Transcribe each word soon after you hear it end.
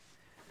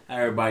How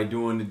everybody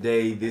doing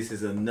today? This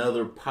is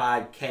another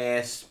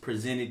podcast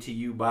presented to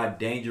you by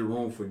Danger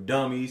Room for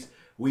Dummies.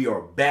 We are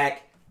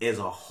back as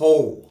a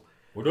whole.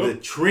 The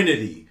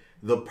Trinity,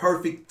 the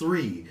perfect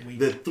three,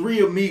 the three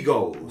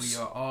amigos.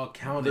 We are all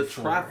counted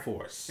for. The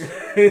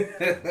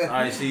Triforce. All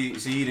right, see,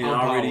 he done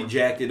already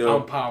jacked it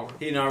up.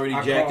 He done already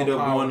jacked it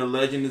up going to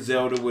Legend of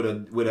Zelda with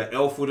an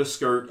elf with a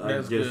skirt.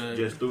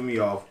 Just threw me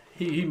off.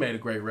 He made a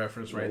great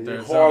reference right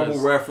there. Horrible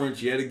reference.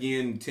 Yet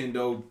again,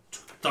 Nintendo,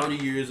 30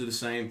 years of the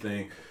same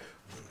thing.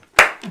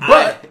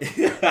 But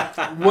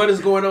what is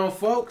going on,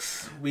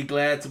 folks? We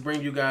glad to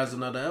bring you guys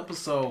another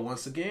episode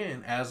once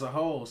again as a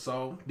whole.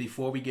 So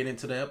before we get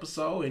into the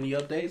episode, any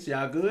updates?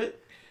 Y'all good?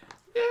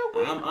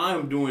 Yeah,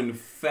 I'm doing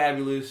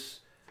fabulous.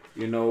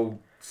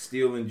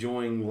 Still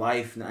enjoying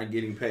life, not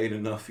getting paid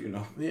enough.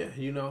 Yeah,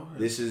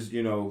 This is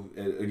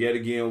yet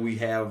again we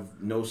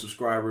have no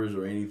subscribers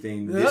or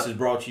anything. Yep. This is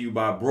brought to you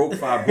by Broke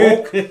Five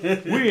Broke. We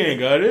ain't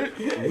got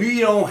it.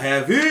 We don't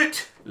have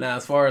it. Now,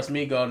 as far as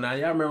me go, y'all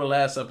remember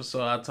last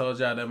episode I told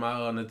y'all that my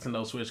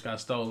Nintendo Switch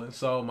got stolen.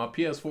 So my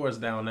PS4 is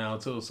down now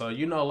too. So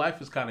life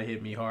has kind of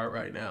hit me hard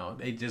right now.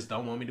 They just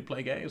don't want me to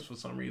play games for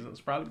some reason.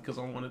 It's probably because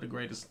I'm one of the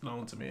greatest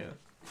known to man.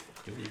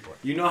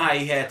 You know how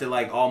he had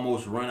to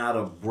almost run out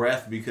of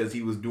breath because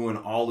he was doing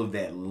all of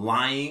that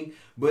lying?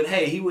 But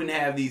hey, he wouldn't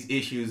have these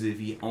issues if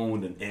he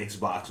owned an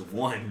Xbox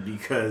One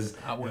because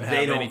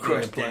they don't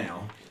crush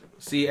down.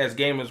 See, as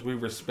gamers, we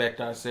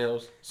respect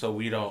ourselves, so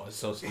we don't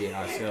associate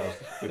ourselves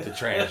with the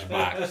trash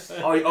box.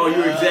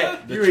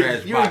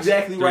 You're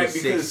exactly right,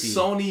 because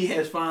Sony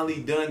has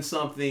finally done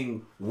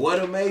something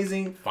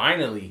amazing?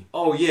 Finally.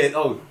 Oh, yeah.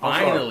 Oh,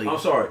 finally. I'm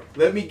sorry.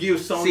 Let me give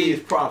Sony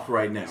his props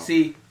right now.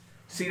 See,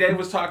 they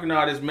was talking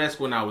all this mess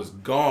when I was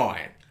gone.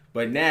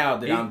 But now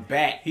that I'm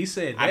back, he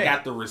said I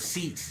got the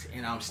receipts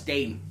and I'm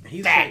stating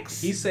facts.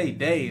 He say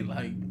Dave,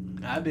 I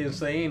didn't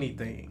say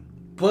anything.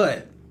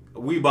 But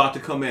we about to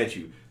come at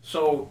you.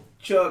 So,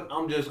 Chuck,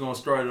 I'm just going to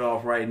start it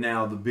off right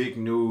now. The big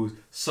news,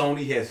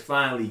 Sony has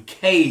finally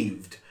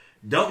caved.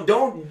 No.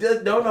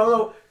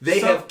 They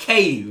have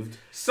caved.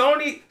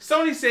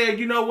 Sony said,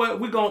 you know what?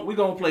 We're going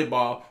to play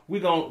ball.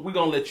 We're going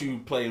to let you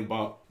play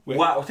ball.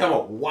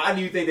 Why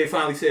do you think they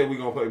finally said we're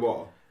going to play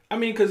ball? I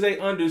mean, because they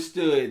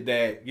understood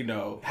that,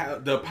 how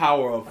the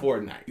power of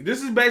Fortnite.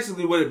 This is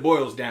basically what it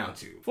boils down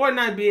to.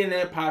 Fortnite being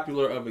that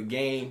popular of a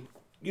game,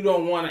 you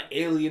don't want to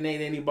alienate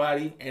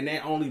anybody, and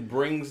that only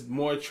brings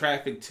more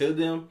traffic to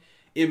them.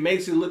 It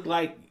makes it look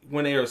like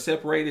when they are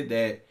separated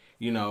that,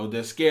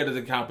 they're scared of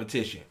the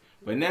competition.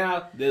 But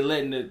now they're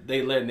letting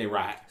it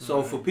ride.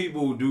 So for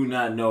people who do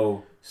not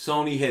know,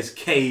 Sony has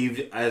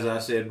caved, as I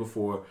said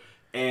before,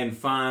 and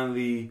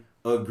finally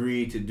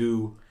agreed to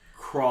do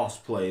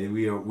crossplay.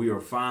 We are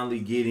finally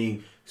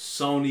getting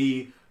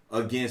Sony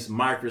against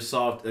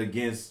Microsoft,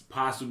 against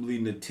possibly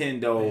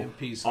Nintendo, and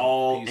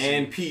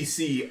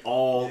PC.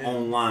 all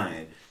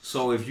online.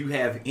 So if you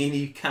have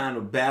any kind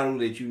of battle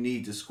that you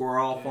need to square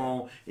off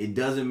on, it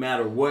doesn't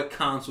matter what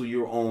console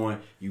you're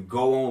on, you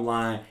go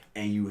online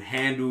and you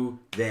handle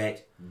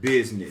that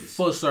business.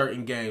 For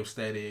certain games,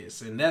 that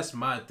is. And that's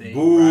my thing.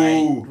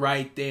 Boo.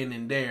 Right then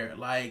and there.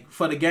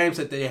 For the games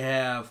that they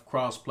have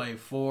crossplay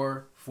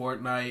for,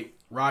 Fortnite,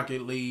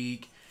 Rocket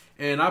League,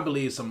 and I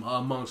believe some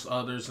amongst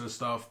others and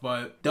stuff.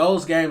 But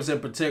those games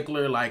in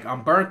particular,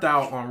 I'm burnt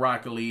out on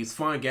Rocket League. It's a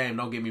fun game,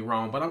 don't get me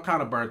wrong. But I'm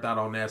kind of burnt out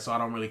on that, so I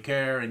don't really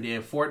care. And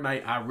then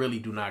Fortnite, I really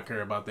do not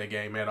care about that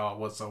game at all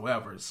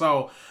whatsoever.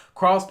 So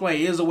crossplay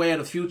is a way of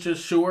the future,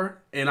 sure.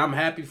 And I'm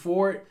happy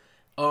for it.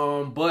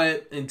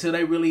 But until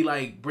they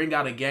really bring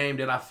out a game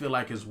that I feel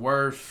like is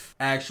worth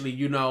actually,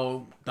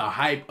 the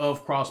hype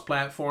of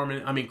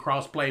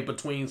crossplay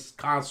between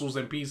consoles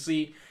and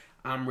PC,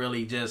 I'm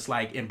really just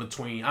in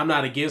between. I'm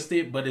not against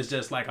it, but it's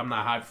just I'm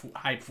not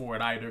hyped for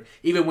it either.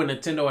 Even when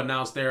Nintendo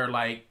announced their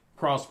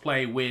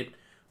crossplay with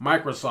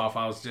Microsoft,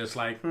 I was just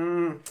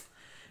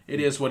it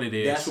is what it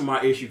is. That's where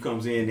my issue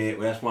comes in.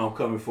 That's why I'm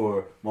coming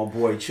for my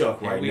boy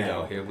Chuck right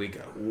now. Here we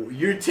go.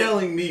 You're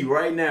telling me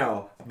right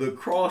now the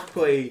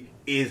crossplay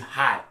is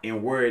hot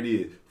and where it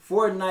is.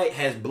 Fortnite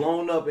has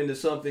blown up into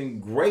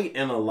something great,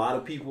 and a lot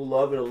of people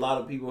love it. A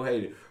lot of people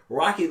hate it.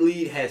 Rocket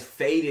League has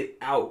faded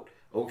out.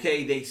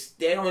 Okay, they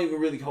don't even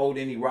really hold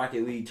any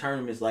Rocket League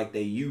tournaments like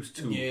they used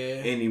to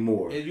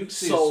anymore. Yeah, you can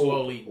see it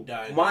slowly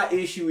dying. My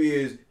issue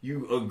is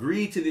you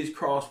agreed to this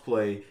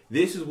crossplay.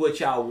 This is what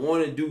y'all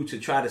want to do to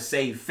try to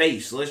save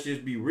face. Let's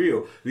just be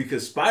real.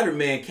 Because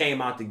Spider-Man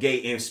came out the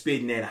gate and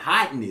spitting that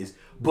hotness.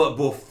 But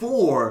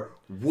before,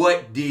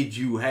 what did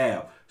you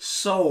have?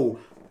 So,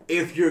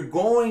 if you're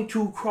going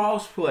to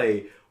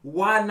crossplay,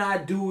 why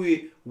not do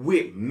it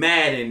with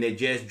Madden that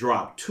just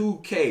dropped?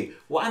 2K.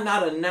 Why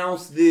not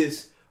announce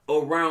this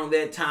around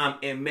that time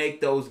and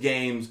make those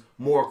games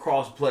more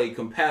cross-play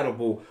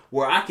compatible,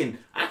 where I can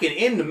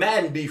end the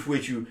Madden beef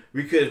with you,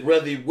 because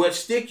whether what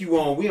stick you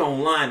on, we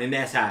online, and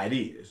that's how it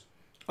is.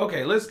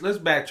 Okay, let's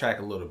backtrack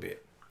a little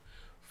bit.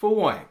 For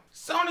one,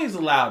 Sony's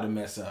allowed to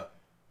mess up.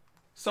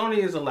 Sony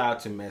is allowed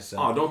to mess up.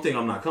 Oh, don't think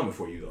I'm not coming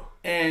for you though.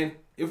 And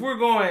if we're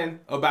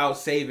going about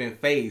saving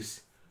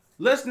face,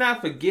 let's not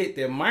forget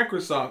that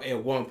Microsoft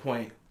at one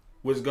point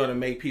was going to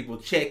make people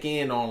check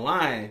in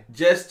online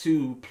just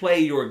to play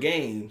your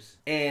games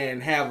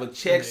and have a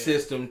check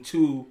system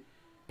to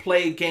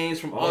play games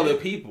from other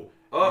people.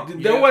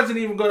 They wasn't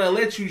even going to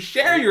let you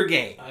share your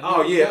game.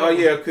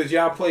 Because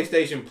y'all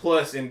PlayStation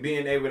Plus and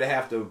being able to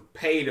have to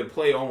pay to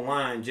play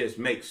online just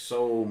makes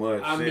so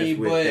much sense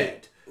with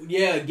that.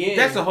 Yeah, again,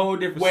 that's a whole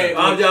different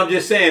subject. I'm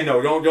just saying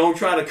though, don't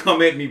try to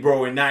come at me,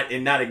 bro, and not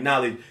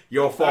acknowledge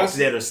your faults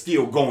that are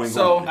still going on.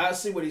 So I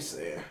see what he's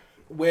saying.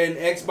 When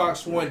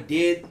Xbox One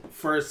did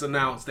first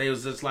announce, they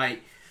was just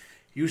like,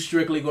 you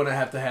strictly going to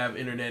have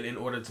internet in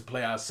order to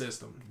play our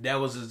system. That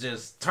was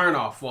just turn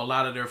off for a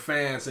lot of their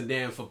fans, and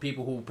then for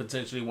people who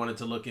potentially wanted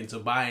to look into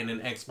buying an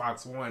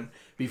Xbox One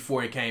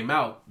before it came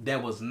out,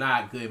 that was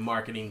not good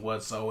marketing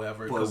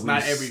whatsoever. But we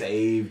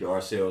saved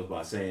ourselves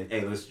by saying,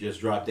 hey, let's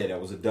just drop that.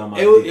 That was a dumb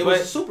idea. It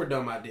was a super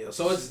dumb idea.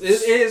 So it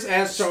is,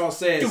 as Charles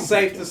said,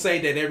 safe to say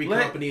that every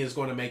company is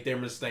going to make their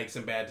mistakes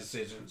and bad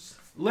decisions.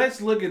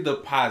 Let's look at the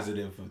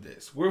positive of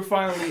this. We're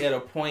finally at a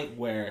point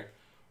where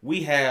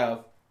we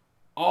have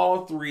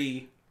all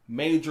three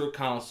major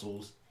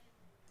consoles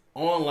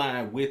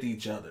online with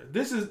each other.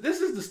 This is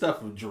the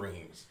stuff of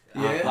dreams.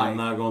 Yeah, I'm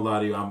not gonna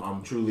lie to you.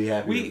 I'm truly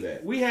happy with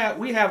that. We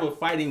have a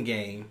fighting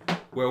game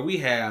where we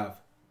have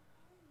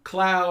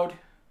Cloud,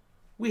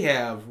 we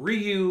have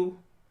Ryu,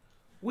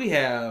 we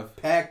have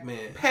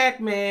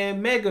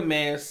Pac-Man, Mega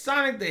Man,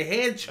 Sonic the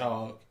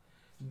Hedgehog,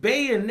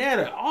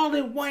 Bayonetta, all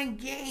in one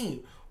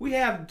game. We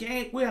have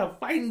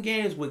fighting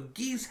games with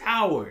Geese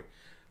Howard,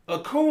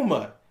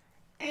 Akuma,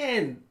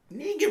 and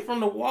Negan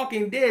from The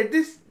Walking Dead.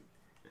 This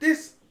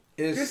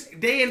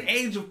day and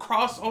age of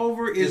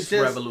crossover is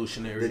just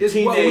revolutionary. The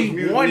Teenage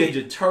Mutant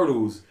Ninja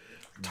Turtles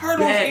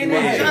in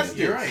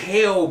Injustice,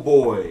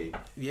 Hellboy.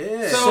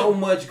 Yeah, so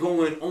much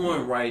going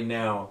on right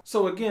now.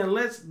 So again,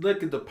 let's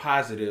look at the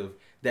positive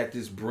that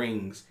this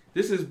brings.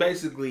 This is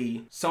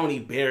basically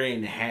Sony burying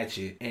the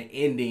hatchet and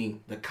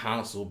ending the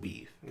console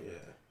beef.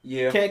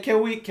 Yeah.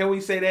 Can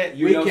we say that?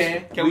 We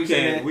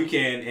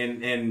can,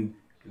 and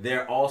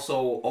they're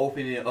also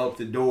opening up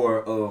the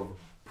door of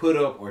put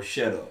up or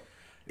shut up.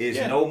 It's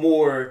no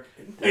more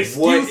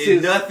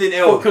excuses, nothing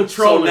else.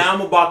 So now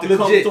I'm about to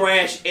come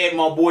thrash at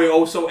my boy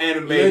Also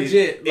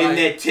Animated in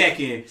that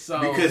Tekken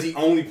because he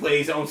only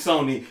plays on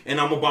Sony,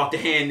 and I'm about to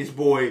hand this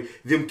boy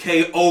them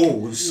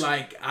KOs.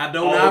 Like, I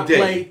do not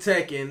play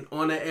Tekken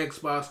on an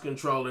Xbox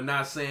controller.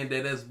 Not saying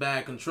that that's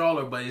bad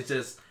controller, but it's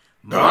just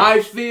my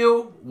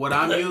feel, what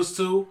I'm used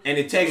to. And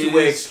it takes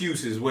away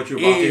excuses, what you're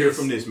about to hear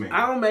from this man.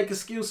 I don't make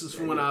excuses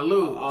for when I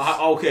lose.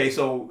 Okay,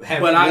 so have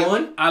you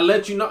won? I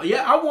let you know.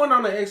 Yeah, I won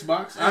on the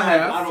Xbox. I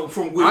have.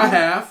 I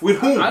have. With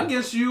whom?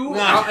 Against you.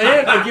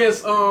 And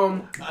against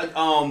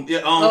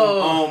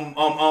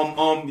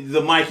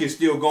the mic is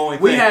still going.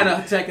 We had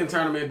a Tekken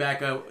tournament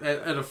back up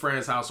at a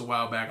friend's house a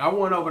while back. I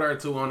won over there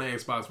too on the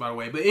Xbox, by the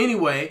way. But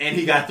anyway. And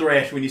he got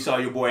thrashed when he saw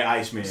your boy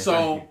Iceman.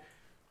 So,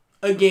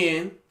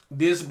 again,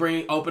 this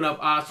open up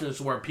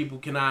options where people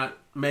cannot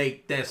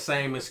make that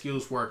same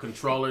excuse where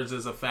controllers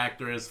is a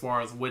factor as far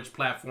as which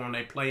platform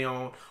they play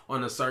on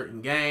a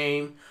certain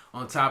game.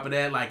 On top of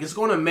that, like, it's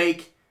going to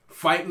make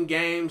fighting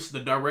games,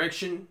 the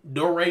duration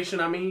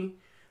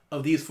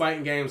of these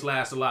fighting games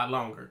last a lot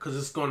longer, because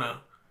it's going to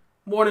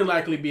more than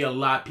likely be a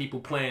lot of people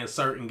playing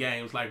certain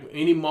games, like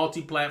any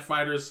multi-plat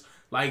fighters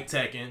like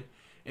Tekken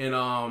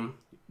and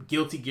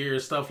Guilty Gear,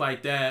 stuff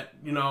like that,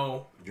 you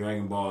know.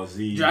 Dragon Ball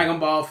Z. Dragon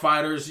Ball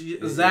Fighters.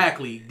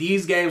 Exactly.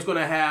 These games going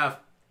to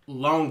have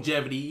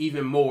longevity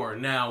even more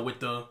now with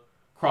the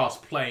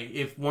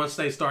cross-play once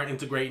they start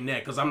integrating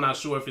that, because I'm not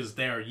sure if it's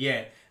there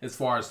yet as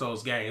far as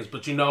those games.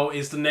 But, you know,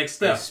 it's the next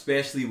step.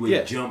 Especially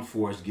with Jump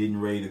Force getting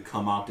ready to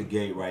come out the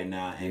gate right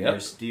now, and they're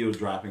still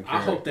dropping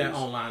characters. I hope that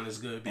online is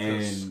good.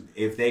 And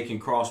if they can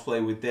cross-play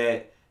with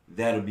that,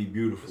 that'll be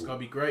beautiful. It's going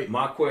to be great.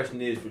 My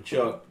question is for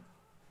Chuck,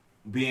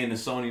 being the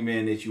Sony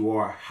man that you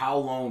are, how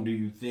long do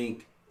you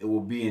think it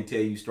will be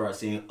until you start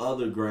seeing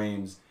other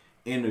games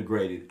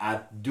integrated? I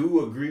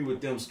do agree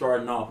with them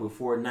starting off with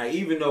Fortnite,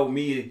 even though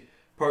me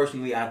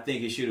personally, I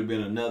think it should have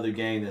been another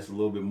game that's a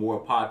little bit more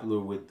popular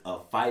with a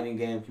fighting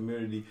game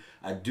community.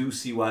 I do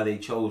see why they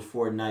chose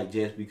Fortnite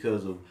just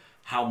because of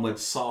how much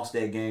sauce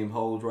that game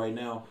holds right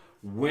now.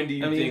 When do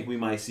you think we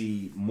might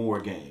see more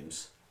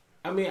games?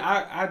 I mean,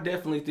 I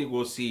definitely think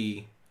we'll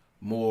see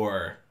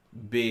more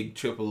big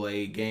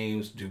AAA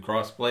games do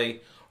crossplay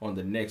on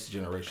the next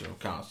generation of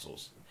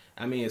consoles.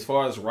 I mean, as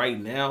far as right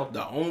now,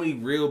 the only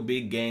real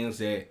big games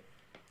that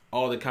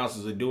all the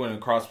consoles are doing in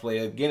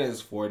crossplay, again,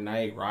 is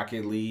Fortnite,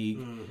 Rocket League,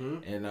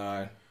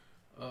 and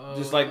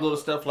just like little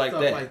stuff like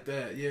that. Stuff like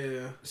that,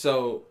 yeah.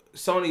 So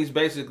Sony's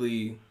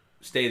basically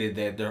stated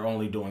that they're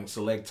only doing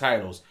select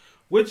titles,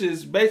 which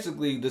is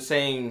basically the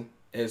same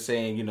as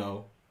saying, you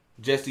know,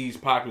 just these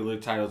popular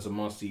titles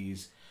amongst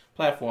these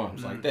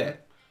platforms like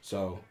that.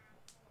 So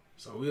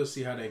we'll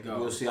see how they go.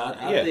 We'll see.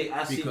 I think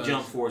I see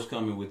Jump Force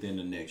coming within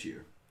the next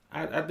year.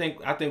 I think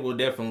we'll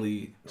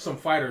definitely some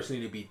fighters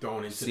need to be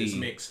thrown into this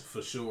mix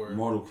for sure.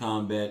 Mortal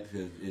Kombat,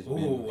 because it's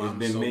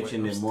been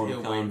mentioned that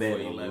Mortal Kombat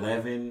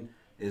 11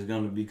 is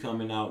going to be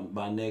coming out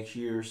by next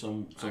year,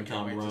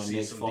 sometime around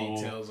next fall.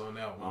 Details on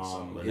that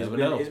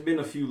one. It's been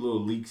a few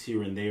little leaks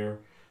here and there.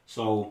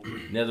 So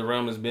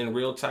NetherRealm has been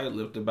real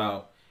tight-lipped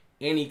about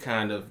any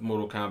kind of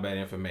Mortal Kombat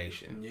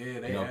information. Yeah,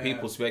 they have.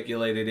 People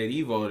speculated at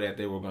Evo that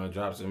they were going to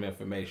drop some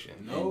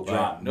information.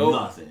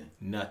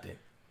 Nothing.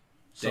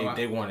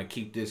 They want to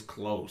keep this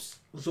close.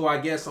 So I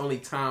guess only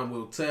time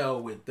will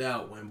tell with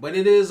that one. But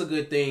it is a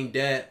good thing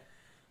that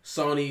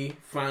Sony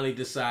finally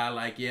decided,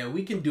 like, yeah,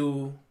 we can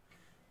do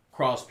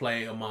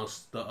crossplay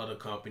amongst the other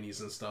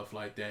companies and stuff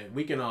like that.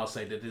 We can all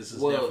say that this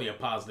is definitely a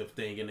positive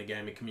thing in the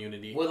gaming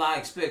community. Well, I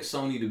expect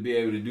Sony to be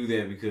able to do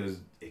that because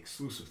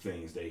exclusive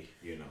things,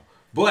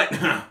 But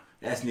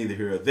that's neither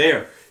here or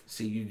there.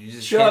 See, you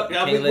just can't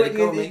let it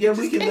go.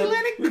 We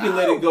can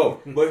let it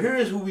go. But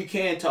here's who we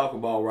can talk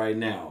about right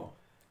now.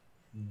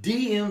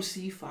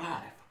 DMC5.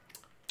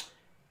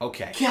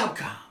 Okay.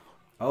 Capcom.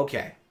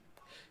 Okay.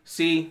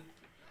 See,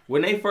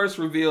 when they first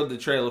revealed the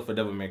trailer for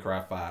Devil May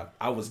Cry 5,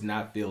 I was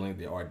not feeling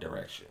the art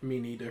direction. Me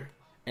neither.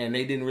 And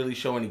they didn't really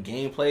show any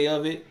gameplay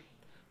of it.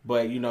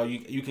 But,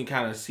 you can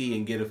kind of see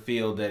and get a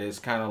feel that it's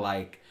kind of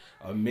like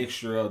a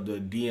mixture of the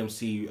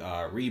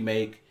DMC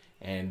remake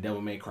and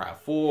Devil May Cry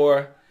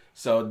 4.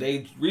 So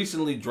they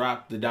recently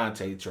dropped the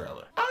Dante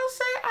trailer. I'll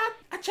say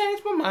I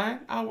changed my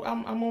mind.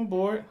 I'm on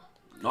board.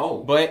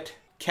 Oh. But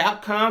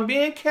Capcom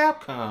being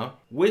Capcom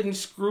wouldn't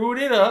screwed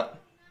it up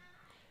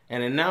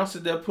and announced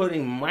that they're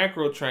putting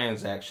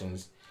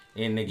microtransactions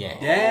in the game.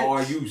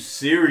 Are you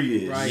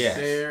serious? Right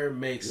there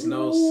makes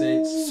no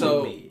sense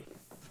to me.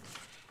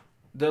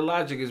 The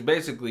logic is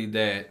basically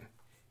that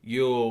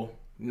you'll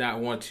not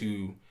want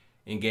to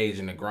engage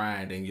in the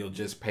grind and you'll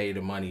just pay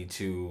the money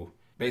to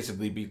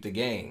basically beat the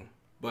game.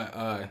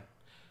 But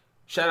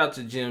shout out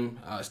to Jim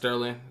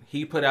Sterling.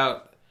 He put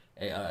out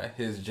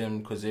his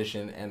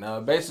Jimquisition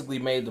and basically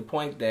made the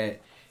point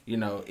that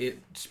it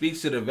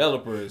speaks to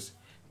developers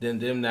than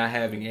them not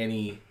having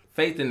any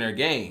faith in their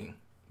game.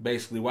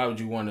 Basically, why would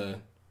you want to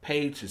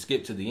pay to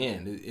skip to the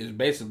end? It's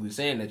basically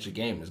saying that your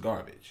game is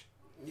garbage.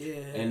 Yeah.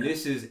 And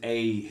this is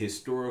a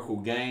historical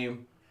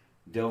game.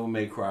 Devil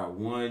May Cry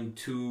 1,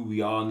 2.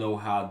 We all know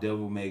how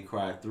Devil May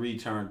Cry 3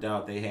 turned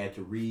out. They had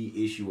to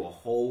reissue a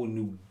whole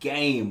new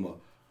game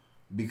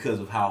because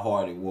of how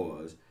hard it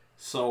was.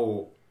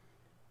 So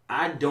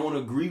I don't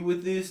agree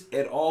with this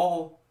at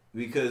all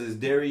because, as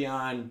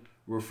Darion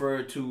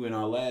referred to in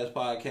our last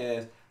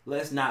podcast,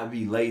 let's not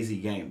be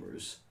lazy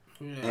gamers.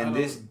 Yeah, and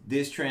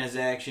this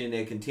transaction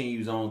that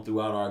continues on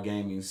throughout our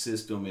gaming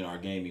system and our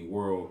gaming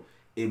world,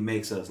 it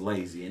makes us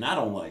lazy, and I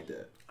don't like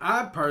that.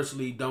 I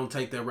personally don't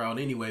take that route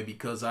anyway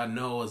because I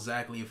know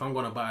exactly if I'm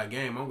going to buy a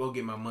game, I'm going to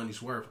get my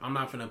money's worth. I'm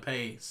not going to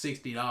pay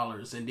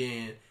 $60 and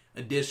then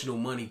additional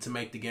money to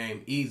make the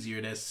game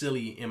easier. That's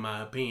silly in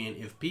my opinion.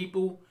 If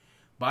people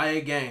buy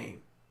a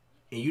game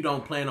and you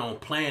don't plan on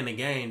playing the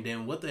game,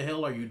 then what the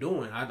hell are you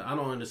doing? I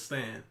don't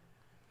understand,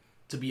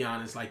 to be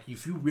honest. Like,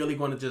 if you really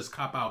going to just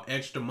cop out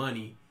extra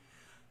money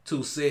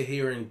to sit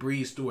here and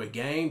breeze through a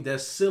game,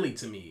 that's silly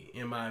to me,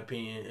 in my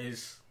opinion.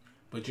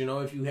 But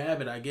if you have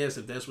it, I guess,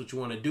 if that's what you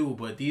want to do.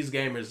 But these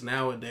gamers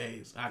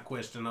nowadays, I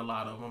question a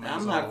lot of them.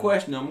 I'm not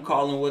questioning them. I'm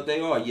calling what they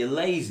are. You're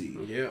lazy.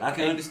 Yeah. I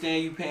can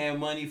understand you paying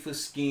money for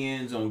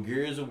skins on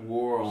Gears of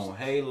War, on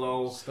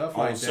Halo, stuff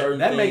on like certain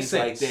that. Things Makes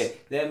sense. like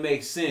that. That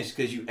makes sense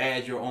because you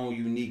add your own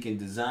unique and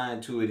design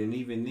to it. And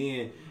even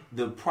then,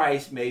 the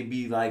price may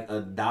be like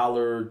 $1,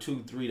 $2,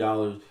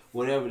 $3,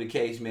 whatever the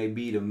case may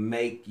be, to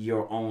make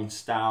your own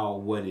style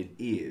what it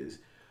is.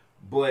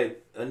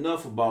 But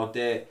enough about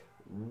that.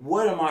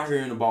 What am I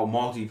hearing about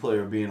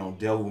multiplayer being on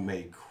Devil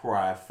May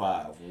Cry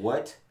 5?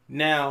 What?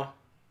 Now,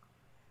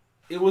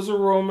 it was a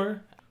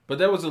rumor, but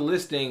there was a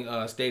listing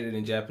stated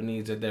in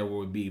Japanese that there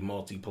would be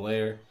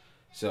multiplayer.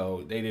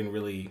 So they didn't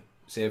really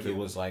say if it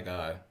was like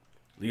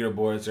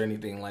leaderboards or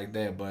anything like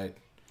that, but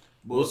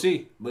we'll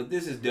see. But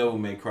this is Devil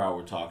May Cry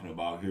we're talking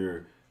about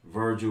here.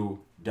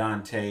 Virgil,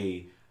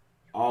 Dante,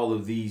 all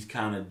of these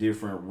kind of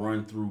different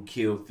run-through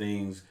kill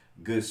things,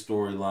 good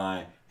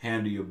storyline,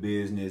 handle your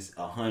business,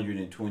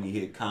 120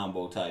 hit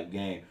combo type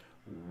game.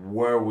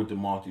 Where would the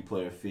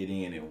multiplayer fit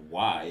in and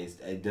why?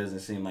 It doesn't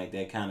seem like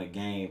that kind of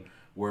game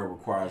where it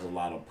requires a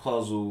lot of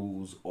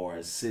puzzles or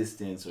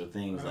assistance or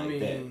things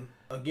that.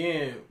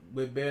 Again,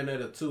 with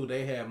Bayonetta 2,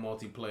 they had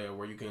multiplayer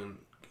where you can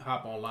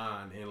hop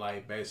online and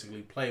like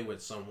basically play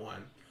with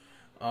someone.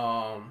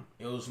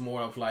 It was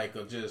more of like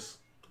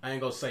I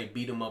ain't gonna say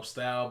beat 'em up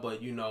style,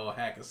 but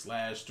hack and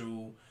slash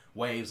through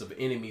waves of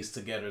enemies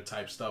together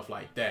type stuff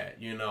like that,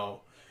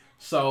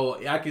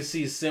 So I can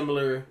see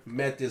similar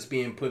methods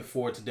being put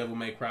forward to Devil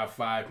May Cry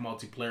 5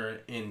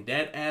 multiplayer in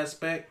that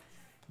aspect,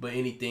 but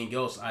anything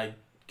else I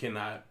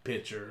cannot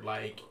picture.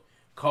 Like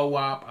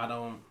co-op,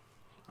 I'm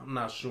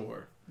not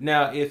sure.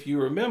 Now, if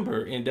you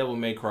remember in Devil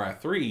May Cry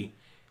 3,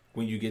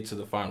 when you get to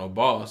the final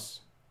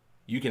boss,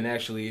 you can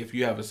actually, if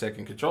you have a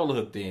second controller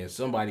hooked in,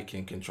 somebody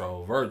can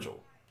control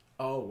Virgil.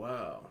 Oh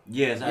wow.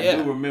 Yes, I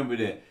do remember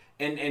that.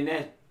 And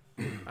that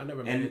I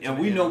never made it to and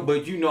we know,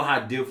 but you know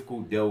how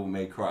difficult Devil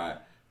May Cry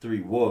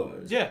 3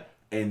 was. Yeah.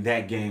 And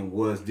that game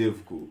was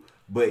difficult.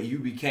 But you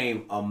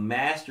became a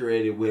master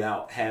at it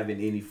without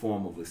having any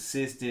form of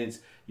assistance.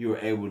 You were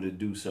able to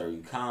do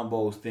certain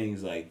combos,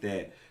 things like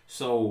that.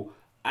 So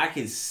I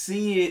can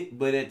see it,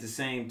 but at the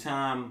same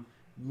time,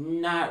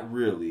 not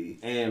really.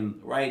 And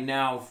right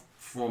now,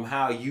 from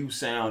how you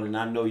sound, and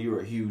I know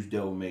you're a huge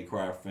Devil May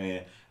Cry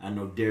fan, I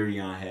know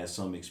Darion has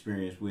some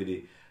experience with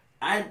it.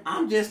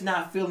 I'm just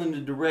not feeling the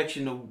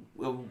direction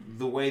of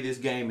the way this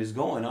game is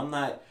going. I'm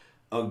not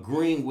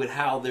agreeing with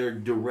how they're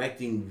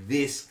directing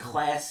this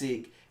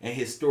classic and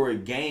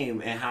historic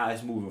game and how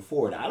it's moving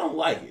forward. I don't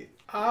like it.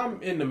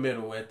 I'm in the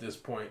middle at this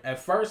point. At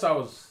first, I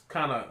was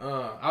kind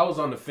of, I was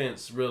on the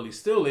fence, really.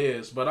 Still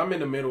is, but I'm in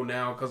the middle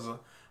now because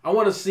I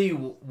want to see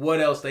what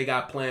else they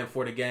got planned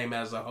for the game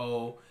as a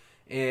whole.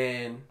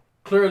 And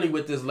clearly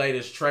with this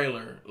latest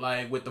trailer,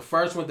 like with the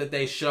first one that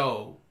they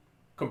showed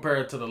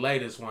compared to the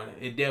latest one,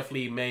 it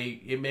definitely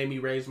made me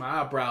raise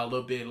my eyebrow a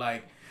little bit.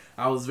 Like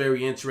I was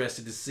very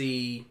interested to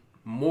see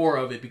more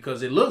of it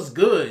because it looks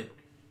good.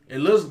 It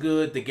looks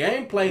good. The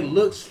gameplay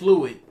looks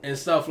fluid and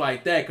stuff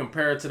like that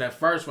compared to that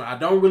first one. I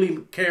don't really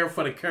care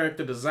for the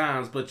character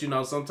designs, but you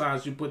know,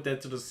 sometimes you put that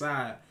to the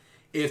side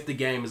if the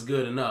game is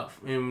good enough.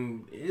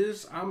 And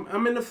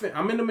I'm in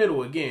the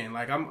middle again.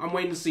 Like I'm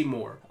waiting to see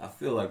more. I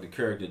feel like the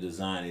character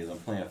design is I'm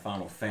playing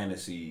Final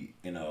Fantasy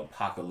in an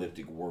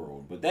apocalyptic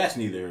world, but that's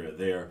neither here nor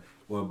there.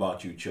 What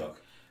about you, Chuck?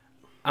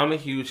 I'm a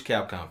huge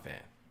Capcom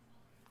fan.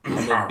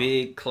 I'm a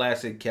big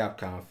classic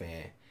Capcom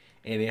fan.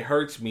 And it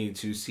hurts me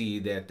to see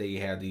that they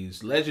have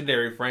these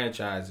legendary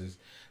franchises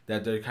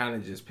that they're kind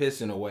of just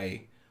pissing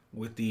away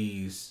with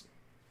these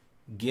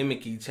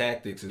gimmicky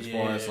tactics as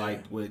far as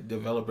like what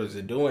developers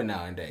are doing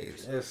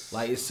nowadays. Yes.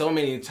 Like it's so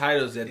many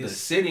titles that they're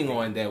sitting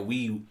on that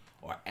we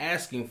are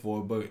asking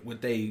for, but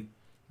what they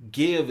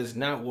give is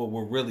not what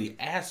we're really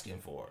asking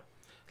for.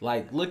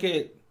 Like look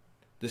at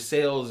the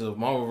sales of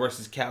Marvel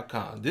vs.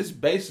 Capcom. This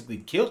basically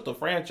killed the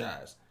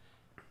franchise.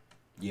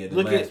 Yeah,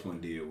 the last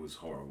one did was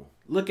horrible.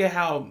 Look at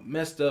how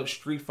messed up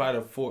Street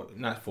Fighter 4,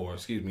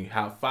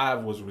 how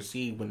 5 was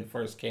received when it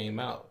first came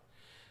out.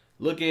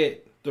 Look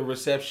at the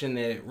reception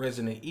that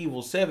Resident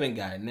Evil 7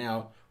 got.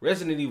 Now,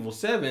 Resident Evil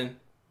 7,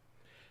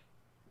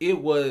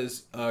 it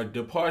was a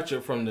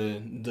departure from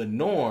the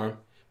norm.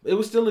 It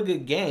was still a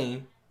good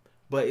game,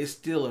 but it's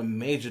still a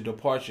major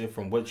departure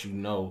from what you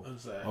know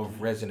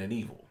of Resident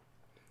Evil.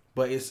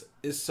 But it's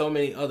so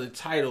many other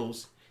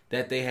titles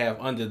that they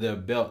have under their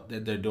belt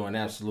that they're doing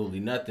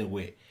absolutely nothing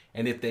with.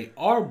 And if they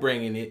are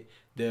bringing it,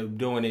 they're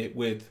doing it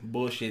with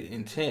bullshit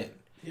intent.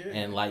 Yeah.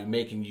 And like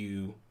making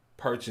you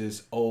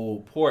purchase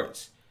old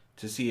ports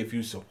to see if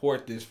you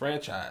support this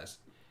franchise.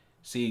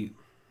 See,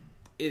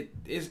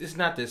 it's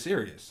not that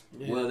serious.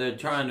 Yeah. Well, they're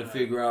trying to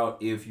figure out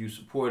if you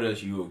support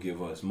us, you will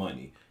give us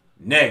money.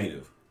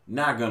 Negative.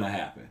 Not gonna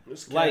happen.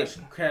 It's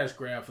cash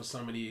grab for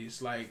some of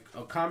these. Like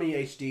Okami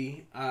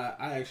HD,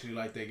 I actually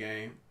like that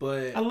game.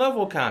 But I love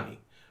Okami.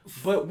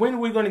 But when are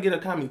we going to get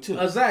Okami 2?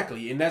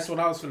 Exactly, and that's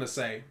what I was going to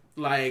say.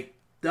 Like,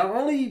 the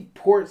only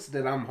ports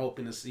that I'm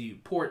hoping to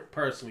see,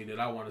 personally that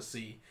I want to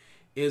see,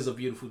 is a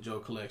Beautiful Joe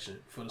collection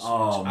for the Switch.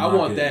 I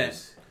want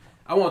that.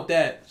 I want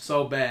that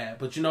so bad.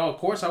 But, you know, of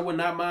course, I would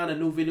not mind a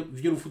new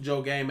Beautiful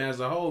Joe game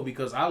as a whole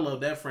because I love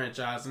that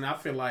franchise, and I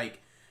feel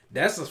like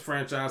that's a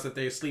franchise that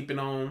they're sleeping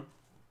on,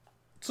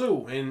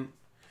 too. And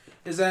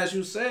it's as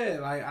you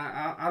said, like,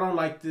 I don't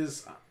like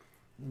this...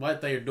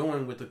 what they're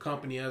doing with the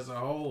company as a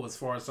whole as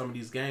far as some of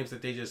these games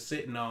that they just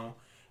sitting on.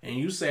 And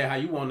you say how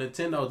you want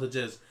Nintendo to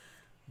just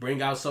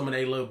bring out some of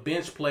their little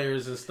bench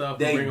players and stuff.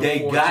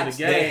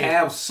 They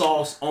have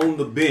sauce on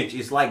the bench.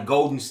 It's like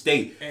Golden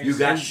State. And you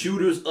got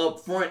shooters up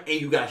front and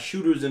you got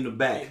shooters in the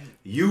back.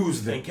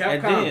 Use them. And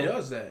Capcom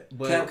does that.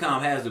 But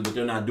Capcom has it, but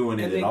they're not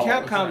doing it at all.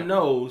 And Capcom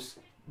knows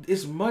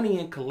it's money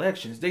in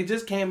collections. They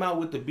just came out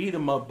with the Beat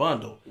 'em Up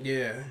bundle.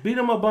 Yeah. Beat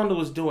 'em Up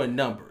bundle is doing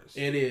numbers.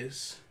 It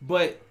is.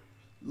 But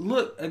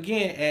look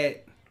again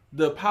at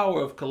the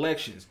power of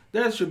collections.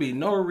 There should be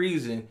no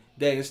reason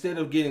that instead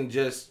of getting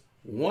just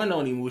one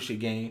Onimusha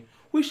game,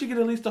 we should get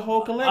at least a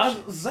whole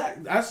collection.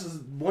 That's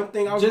one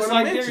thing I was going to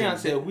mention. Just like Darion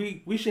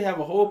said, we should have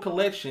a whole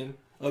collection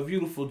of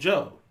Beautiful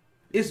Joe.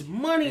 It's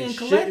money in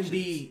collections. It shouldn't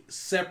be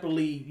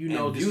separately,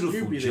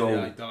 Beautiful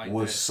Joe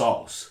was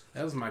sauce.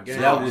 That was my game.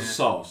 That was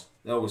sauce.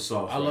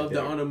 I love the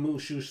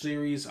Onimusha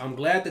series. I'm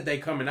glad that they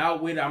coming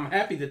out with it. I'm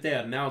happy that they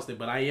announced it,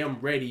 but I am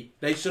ready.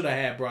 They should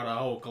have brought a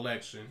whole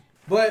collection.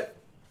 But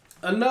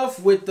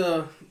enough with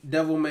the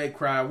Devil May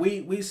Cry.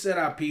 We said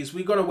our piece.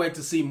 We're gonna wait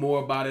to see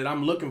more about it.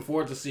 I'm looking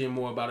forward to seeing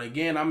more about it.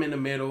 Again, I'm in the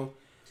middle.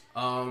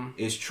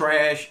 It's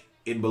trash.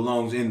 It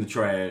belongs in the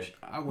trash.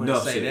 I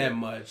wouldn't say that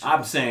much.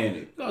 I'm saying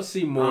it. Gonna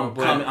see more.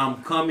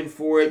 I'm coming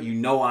for it. You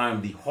know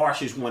I'm the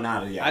harshest one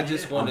out of y'all. I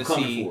just want to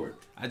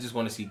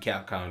see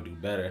Capcom do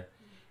better.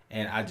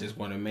 And I just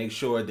want to make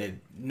sure that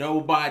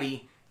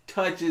nobody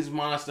touches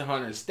Monster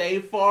Hunter. Stay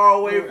far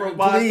away from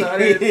Monster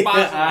Hunter as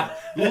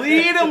possible.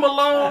 Leave them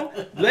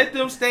alone. Let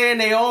them stay in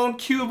their own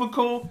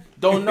cubicle.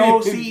 Don't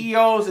know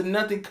CEOs and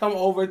nothing come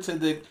over to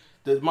the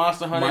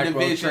Monster Hunter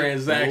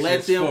division.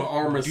 Let them for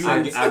armor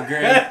suits.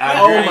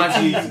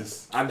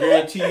 I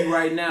guarantee you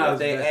right now, if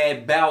they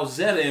add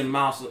Bowsette in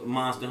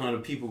Monster Hunter,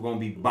 people gonna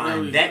be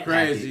buying that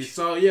crazy. package.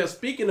 So yeah,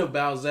 speaking of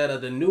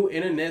Bowsette, the new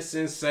internet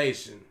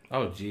sensation.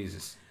 Oh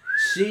Jesus.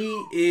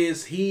 She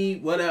is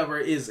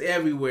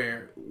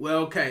everywhere. Well,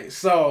 okay,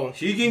 so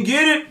She can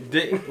get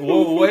it.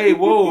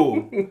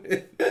 Whoa.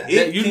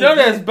 You know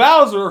that's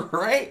Bowser,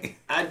 right?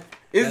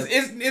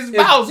 It's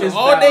Bowser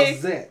all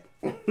day.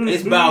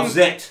 It's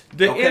Bowsette.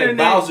 The internet.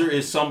 Bowser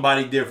is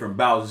somebody different.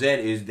 Bowsette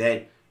is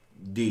that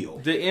deal.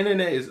 The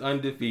internet is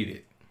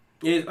undefeated.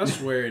 I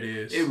swear it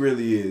is. It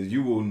really is.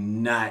 You will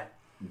not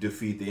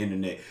defeat the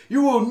internet.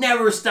 You will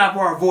never stop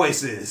our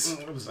voices.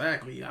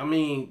 Exactly. I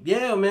mean,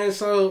 yeah, man.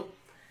 So,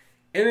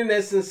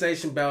 internet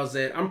sensation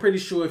Bowsette. I'm pretty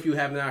sure if you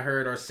have not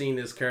heard or seen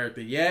this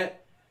character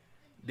yet,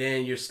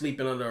 then you're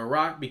sleeping under a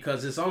rock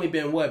because it's only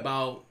been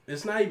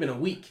it's not even a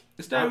week.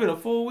 It's not even a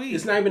full week.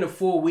 It's not even a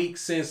full week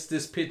since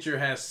this picture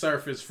has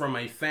surfaced from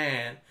a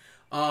fan.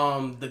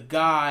 The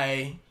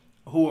guy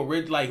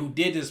who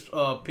did this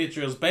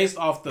picture is based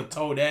off the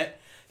Toadette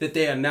that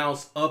they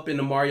announced up in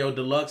the Mario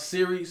Deluxe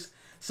series.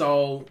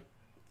 So,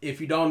 if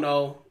you don't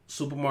know,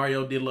 Super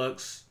Mario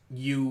Deluxe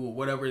U, or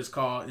whatever it's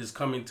called, is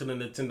coming to the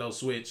Nintendo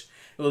Switch.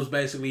 It was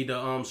basically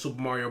the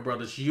Super Mario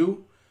Brothers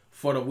U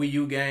for the Wii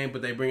U game,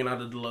 but they bringing out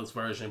the deluxe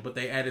version. But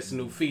they added some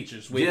new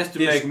features. Just to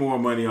make more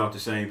money off the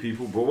same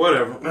people, but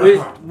whatever.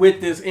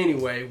 With this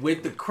anyway,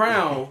 with the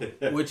crown,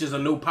 which is a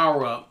new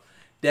power-up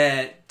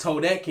that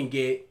Toadette can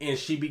get, and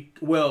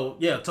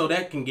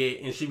Toadette can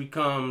get, and she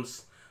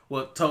becomes,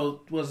 what's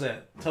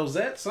that?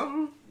 Toadette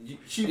something?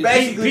 She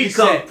basically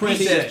becomes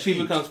Princess. She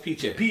becomes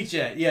Peachette.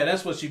 Peachette, yeah,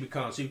 that's what she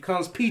becomes. She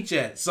becomes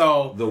Peachette.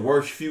 So the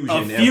worst fusion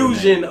ever. A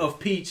fusion of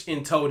Peach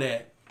and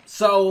Toadette.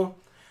 So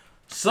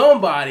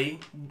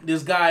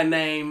this guy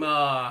named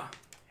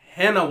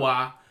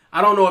Hanawa,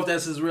 I don't know if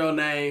that's his real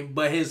name,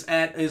 but his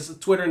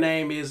Twitter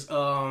name is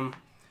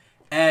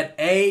at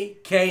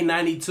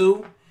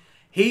AK92.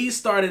 He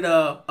started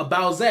a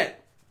Bowsette.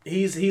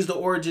 He's the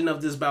origin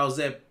of this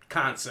Bowsette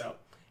concept.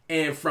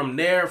 And from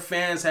there,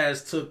 fans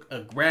took a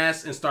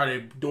grasp and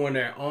started doing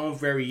their own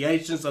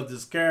variations of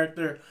this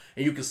character.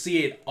 And you can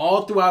see it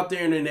all throughout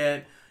the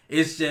internet.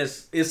 It's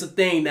a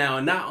thing now.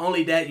 And not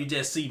only that, you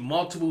just see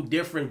multiple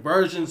different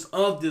versions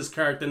of this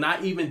character.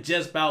 Not even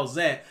just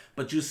Bowsette,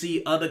 but you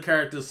see other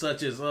characters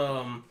such as,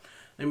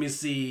 let me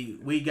see,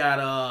 we got,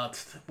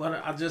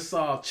 I just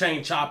saw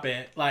Chain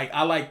Choppette. Like,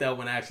 I like that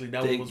one actually.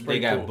 That one was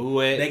pretty cool.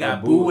 Bowsette. They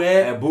got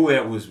Bowsette. That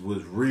Bowsette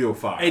was real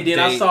fire. And then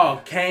I saw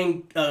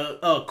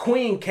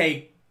Queen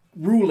Cake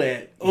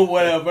Roulette or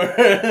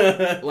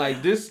whatever.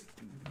 Like this.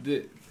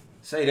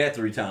 Say that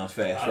 3 times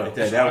fast right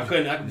there. I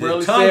could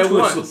barely say it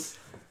once.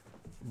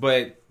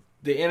 But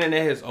the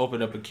internet has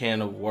opened up a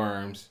can of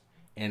worms,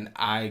 and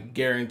I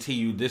guarantee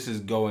you this is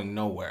going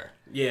nowhere.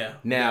 Yeah.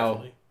 Now,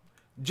 definitely.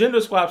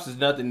 Gender swaps is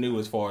nothing new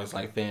as far as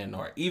like fan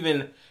art.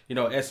 Even,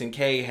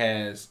 SNK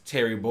has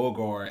Terry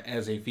Bogard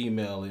as a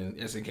female in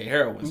SNK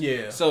Heroines.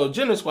 Yeah. So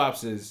gender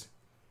swaps is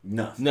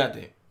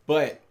nothing.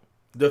 But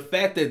the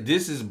fact that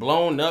this is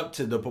blown up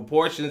to the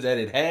proportions that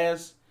it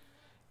has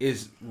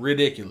is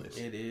ridiculous.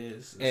 It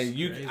is.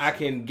 And I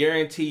can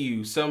guarantee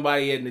you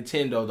somebody at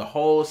Nintendo, the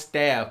whole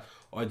staff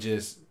are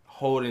just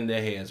holding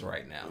their heads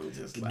right now.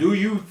 Do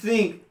you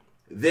think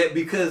that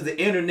because the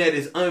internet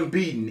is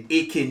unbeaten,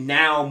 it can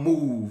now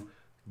move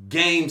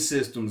game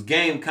systems,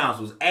 game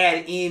consoles,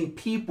 add in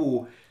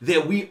people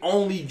that we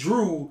only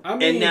drew,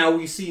 and now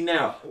we see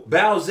now?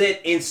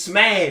 Bowsette in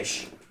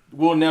Smash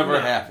will never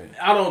happen.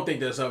 I don't think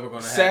that's ever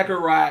going to happen.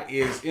 Sakurai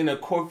is in a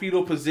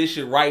fetal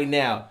position right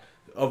now,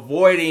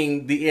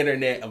 avoiding the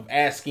internet of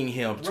asking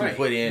him to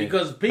put in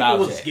because people Bowsette.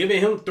 was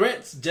giving him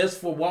threats just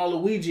for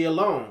Waluigi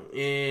alone,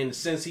 and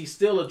since he's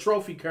still a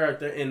trophy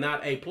character and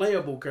not a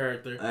playable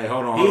character, hey,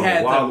 hold on.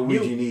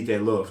 Waluigi need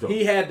that love though.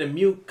 He had to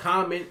mute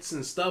comments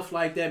and stuff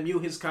like that,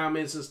 mute his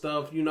comments and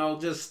stuff.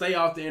 Just stay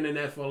off the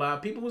internet for a while.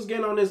 People was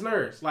getting on his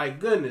nerves.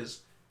 Like,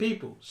 goodness,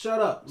 people, shut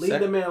up,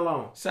 leave the man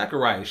alone.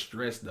 Sakurai is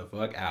stressed the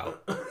fuck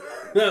out.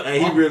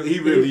 And he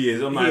really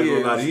is. I'm not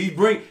gonna lie to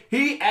you.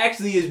 He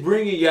actually is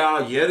bringing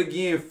y'all yet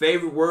again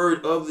favorite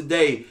word of the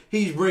day.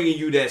 He's bringing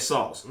you that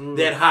sauce,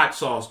 that hot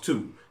sauce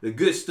too, the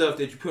good stuff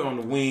that you put on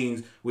the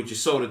wings with your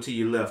soda to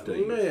your left of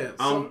you. Man,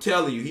 I'm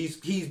telling you,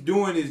 he's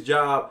doing his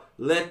job.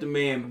 Let the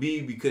man be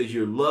because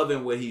you're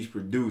loving what he's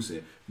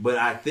producing. But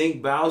I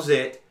think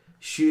Bowsette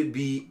should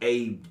be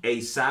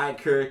a side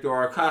character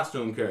or a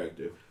costume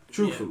character.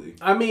 Truthfully,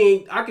 I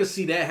mean, I can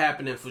see that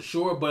happening for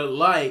sure. But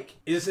like,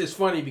 it's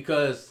funny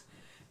because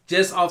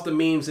just off the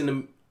memes in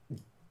the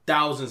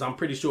thousands, I'm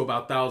pretty sure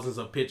about thousands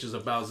of pictures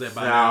of Bowsette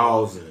by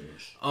now.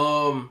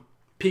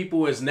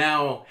 People is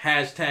now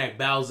hashtag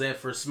Bowsette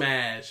for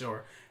Smash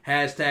or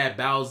hashtag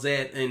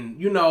Bowsette and,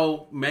 you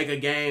know, make a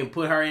game,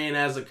 put her in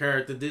as a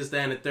character, this,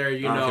 that, and the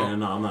third, you know. Okay,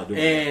 no, I'm not doing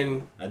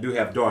and that. I do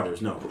have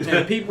daughters, no.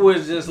 And people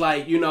is just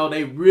like, you know,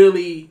 they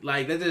really,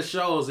 like, that just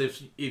shows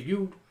if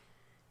you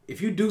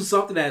do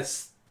something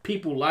that's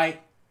people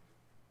like,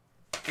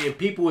 and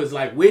people is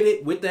like with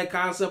it, with that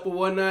concept or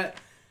whatnot,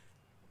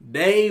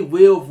 they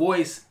will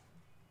voice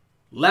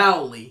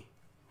loudly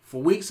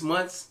for weeks,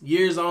 months,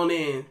 years on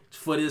end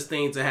for this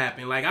thing to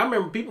happen. Like, I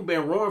remember people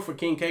been roaring for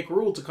King K.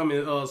 Rool to come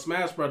in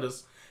Smash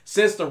Brothers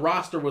since the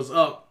roster was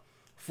up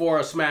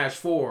for Smash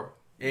 4.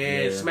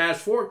 And Smash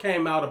 4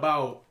 came out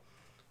about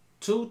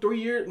 2-3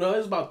 years. No, it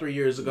was about 3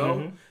 years ago.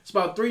 Mm-hmm. It's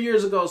about 3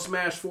 years ago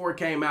Smash 4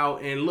 came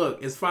out, and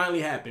look, it's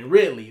finally happened.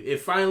 Really, it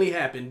finally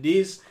happened.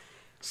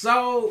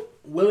 So,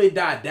 will it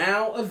die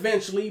down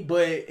eventually?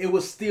 But it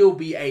will still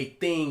be a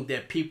thing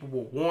that people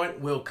will want.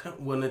 Will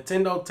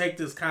Nintendo take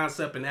this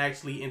concept and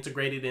actually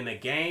integrate it in a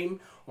game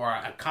or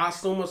a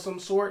costume of some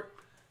sort?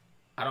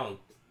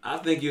 I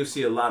think you'll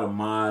see a lot of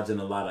mods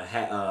and a lot of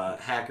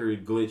hacker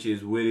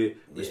glitches with it.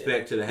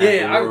 Respect to the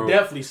hacker world. I would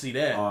definitely see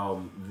that.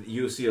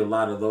 You'll see a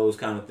lot of those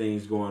kind of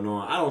things going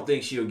on. I don't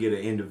think she'll get an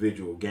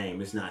individual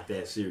game. It's not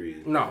that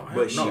serious. No.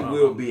 But she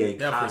will be a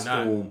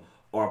costume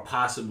or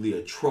possibly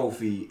a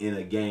trophy in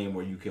a game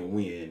where you can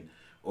win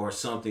or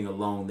something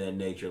along that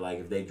nature. Like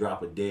if they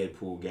drop a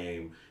Deadpool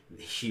game,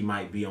 she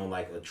might be on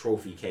like a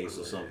trophy case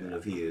or something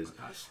of his.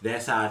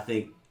 That's how I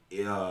think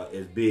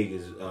as big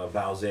as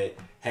Bowsette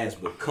has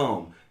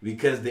become,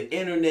 because the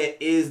internet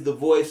is the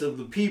voice of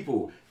the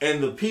people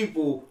and the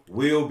people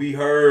will be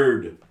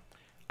heard.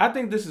 I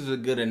think this is a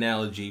good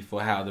analogy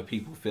for how the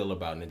people feel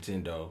about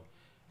Nintendo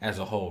as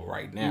a whole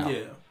right now.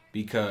 Yeah.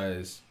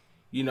 Because,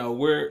 you know,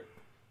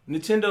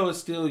 Nintendo is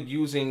still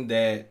using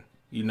that,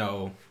 you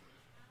know,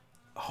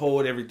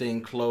 hold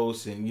everything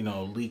close and, you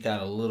know, leak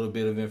out a little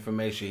bit of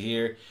information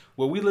here.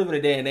 Well, we live in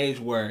a day and age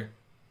where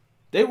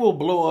they will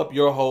blow up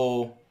your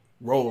whole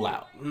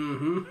rollout.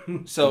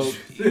 Mm-hmm. So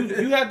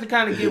you have to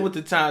kind of get with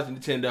the times,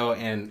 Nintendo,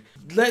 and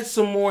let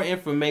some more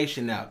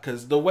information out.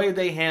 Because the way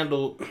they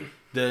handle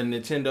the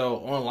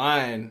Nintendo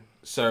online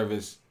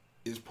service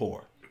is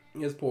poor.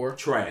 It's poor.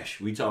 Trash.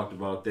 We talked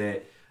about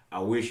that. I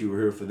wish you were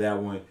here for that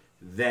one.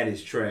 That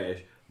is trash.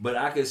 But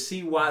I can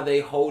see why they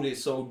hold it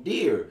so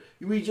dear.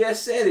 We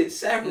just said it.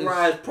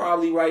 Sakurai is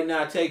probably right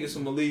now taking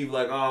some leave,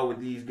 like, oh,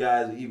 would these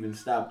guys even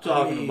stop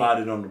talking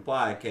about it on the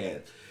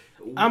podcast?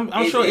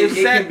 I'm sure it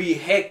can be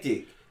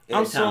hectic.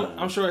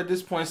 I'm sure at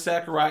this point,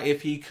 Sakurai,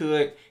 if he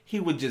could, he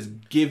would just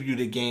give you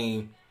the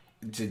game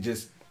to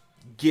just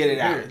get it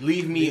out.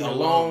 Leave me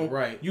alone.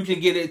 Right. You can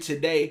get it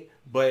today,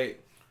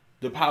 but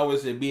the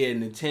powers that be at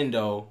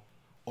Nintendo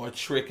are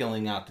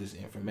trickling out this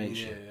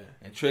information. Yeah.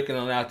 And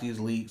trickling out these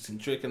leaks and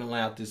trickling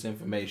out this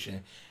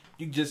information.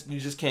 You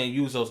just can't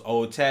use those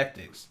old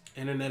tactics.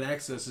 Internet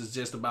access is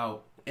just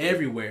about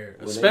everywhere,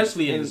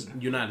 especially in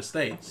the United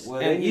States. Well,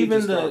 and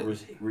even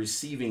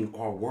receiving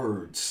our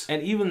words.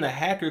 And even the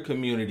hacker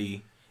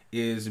community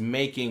is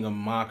making a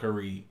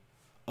mockery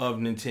of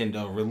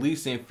Nintendo,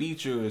 releasing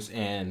features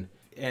and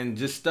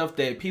just stuff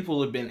that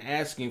people have been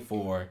asking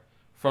for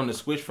from the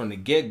Switch from the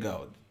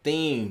get-go.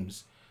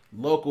 Themes,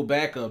 local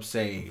backup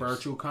saves,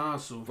 virtual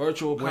console,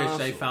 which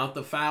they found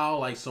the file,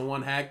 like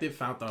someone hacked it,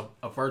 found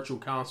a virtual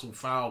console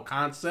file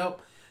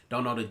concept.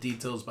 Don't know the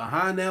details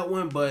behind that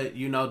one, but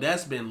you know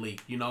that's been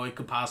leaked. You know it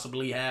could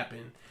possibly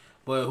happen,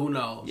 but who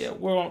knows? Yeah,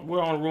 we're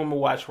on rumor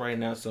watch right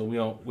now, so we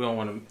don't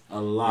want to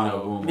of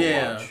rumor watch.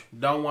 Yeah,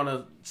 don't want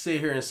to sit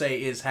here and say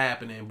it's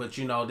happening, but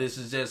you know this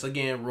is just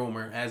again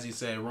rumor, as he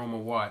said, rumor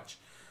watch.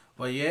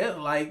 But yeah,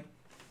 like,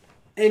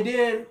 and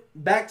then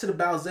back to the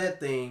Bowsette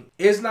thing,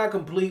 it's not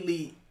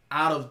completely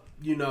out of,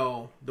 you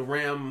know, the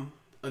realm.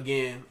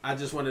 Again, I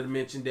just wanted to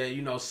mention that,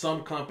 you know,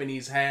 some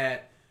companies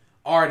had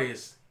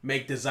artists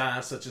make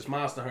designs such as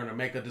Monster Hunter,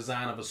 make a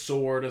design of a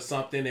sword or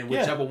something, and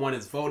whichever one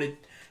is voted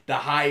the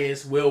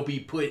highest will be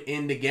put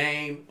in the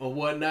game or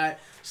whatnot.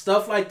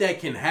 Stuff like that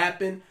can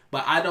happen,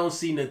 but I don't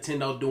see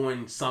Nintendo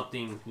doing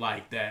something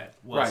like that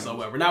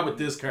whatsoever. Right. Not with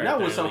this character.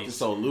 Not with something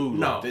so lewd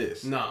like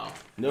this. No.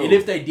 And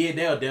if they did,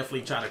 they'll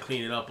definitely try to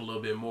clean it up a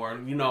little bit more.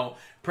 You know,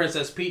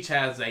 Princess Peach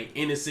has a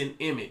innocent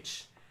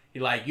image.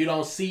 Like, you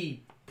don't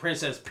see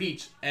Princess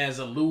Peach as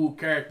a lewd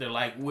character.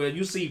 Like, well,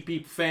 you see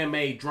people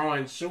fan-made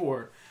drawings,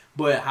 sure,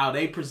 but how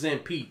they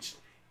present Peach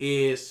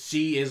is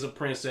she is a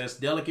princess,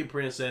 delicate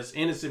princess,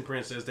 innocent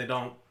princess that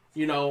don't,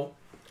 you know,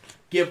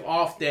 give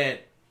off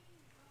that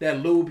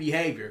lewd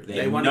behavior.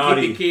 They want to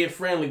keep it kid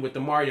friendly with the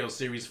Mario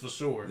series for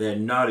sure. That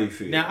naughty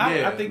feel. Now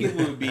I think it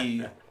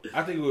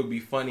would be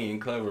funny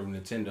and clever of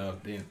Nintendo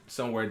if then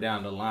somewhere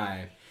down the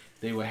line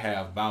they would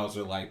have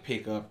Bowser like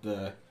pick up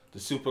the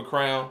Super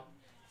Crown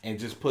and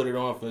just put it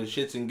on for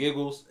shits and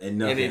giggles, and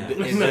it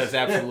does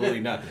absolutely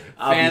nothing.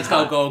 Fans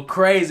gonna go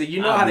crazy.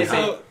 You know how they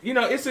say. You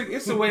know,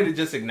 it's a way to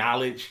just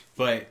acknowledge,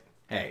 but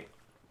hey,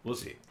 we'll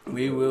see.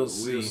 We'll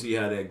see. We'll see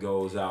how that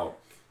goes out.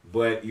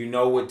 But you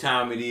know what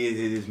time it is?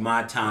 It is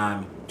my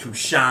time to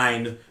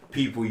shine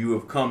people, you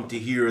have come to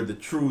hear the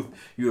truth.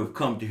 You have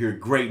come to hear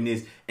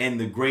greatness. And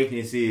the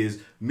greatness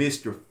is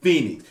Mr.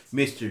 Phoenix.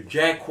 Mr.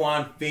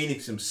 Joaquin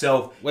Phoenix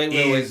himself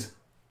Wait.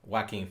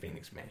 Joaquin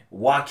Phoenix, man.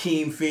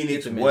 Joaquin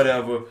Phoenix,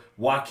 whatever.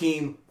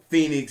 Joaquin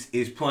Phoenix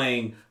is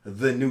playing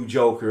the new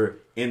Joker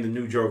in the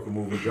new Joker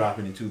movie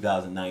dropping in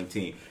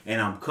 2019.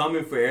 And I'm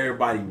coming for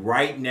everybody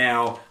right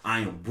now. I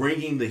am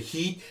bringing the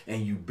heat,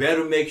 and you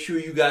better make sure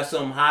you got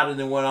something hotter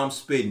than what I'm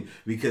spitting.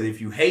 Because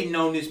if you hating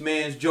on this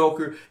man's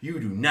Joker, you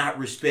do not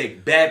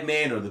respect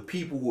Batman or the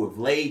people who have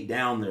laid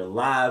down their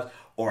lives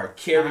or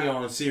carry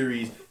on a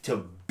series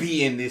to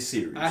be in this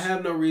series. I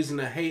have no reason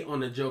to hate on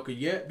the Joker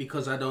yet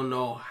because I don't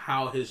know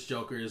how his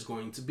Joker is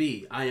going to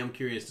be. I am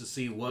curious to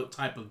see what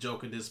type of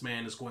Joker this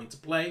man is going to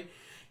play.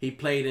 He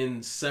played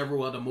in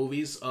several other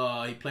movies.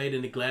 He played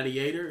in The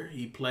Gladiator.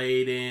 He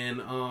played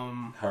in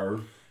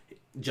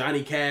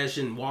Johnny Cash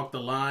and Walk the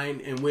Line,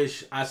 in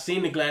which I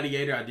seen The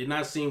Gladiator. I did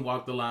not see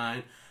Walk the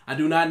Line. I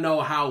do not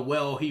know how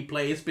well he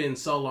played. It's been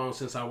so long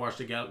since I watched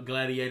The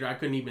Gladiator. I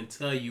couldn't even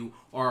tell you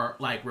or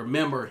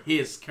remember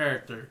his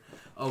character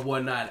or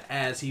whatnot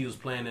as he was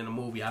playing in the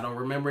movie. I don't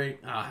remember it.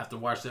 I'll have to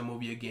watch that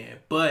movie again.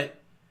 But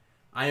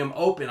I am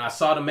open. I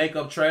saw the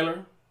makeup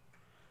trailer.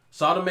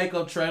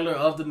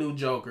 Of the new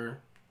Joker.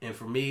 And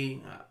for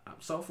me,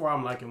 so far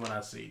I'm liking what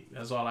I see.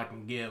 That's all I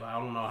can give. I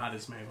don't know how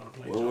this man going to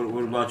play.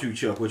 What about you,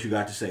 Chuck? What you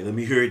got to say? Let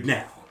me hear it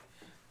now.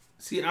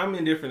 See, I'm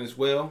indifferent as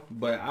well,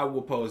 but I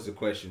will pose the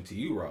question to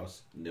you,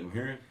 Ross. Let me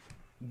hear it.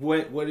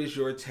 What is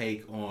your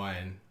take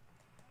on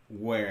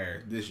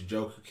where this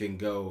Joker can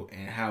go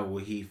and how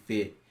will he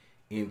fit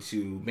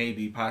into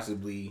maybe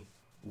possibly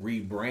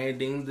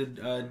rebranding the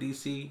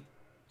DC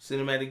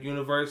cinematic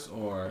universe?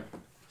 Or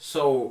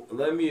so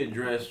let me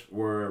address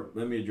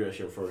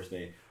your first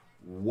thing.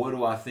 What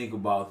do I think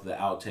about the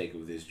outtake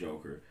of this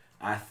Joker?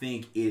 I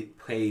think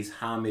it pays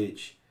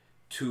homage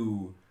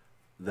to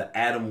the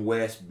Adam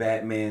West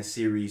Batman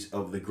series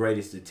of The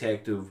Greatest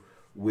Detective,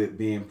 with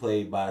being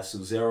played by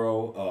Cesar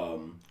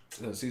Romero.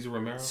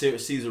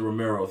 Cesar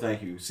Romero,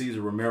 thank you.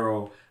 Cesar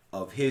Romero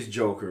of his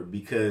Joker,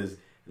 because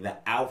the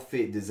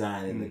outfit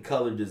design and the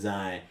color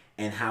design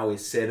and how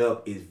it's set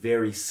up is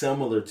very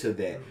similar to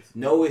that.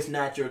 No, it's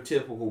not your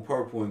typical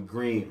purple and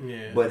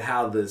green, but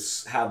how the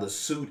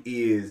suit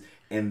is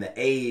and the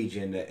age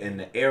and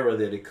the era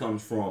that it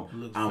comes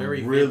from.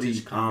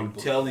 I'm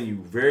telling you,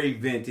 very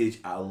vintage.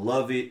 I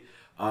love it.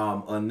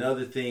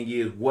 Another thing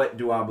is, what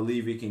do I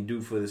believe it can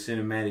do for the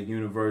cinematic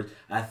universe?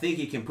 I think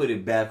it can put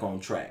it back on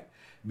track,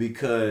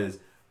 because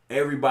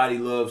everybody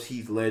loves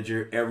Heath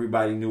Ledger.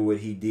 Everybody knew what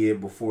he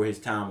did before his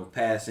time of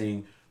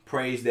passing.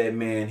 Praise that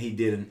man. He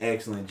did an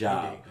excellent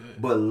job.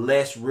 But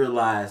let's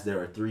realize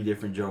there are 3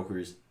 different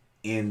Jokers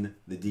in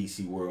the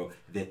DC world,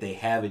 that they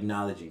have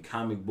acknowledged in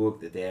comic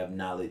book, that they have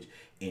knowledge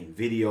in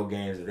video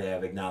games, that they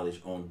have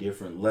acknowledged on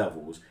different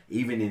levels.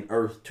 Even in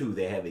Earth 2,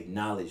 they have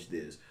acknowledged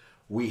this.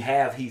 We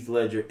have Heath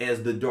Ledger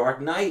as the Dark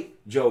Knight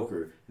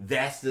Joker.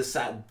 That's the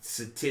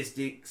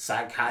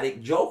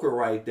psychotic Joker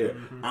right there.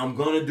 Mm-hmm. I'm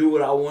going to do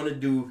what I want to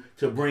do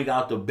to bring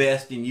out the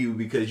best in you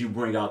because you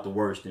bring out the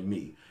worst in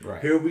me.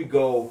 Right. Here we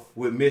go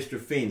with Mr.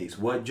 Phoenix.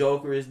 What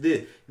Joker is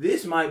this?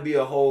 This might be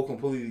a whole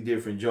completely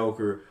different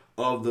Joker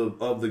of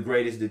the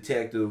Greatest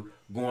Detective,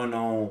 going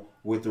on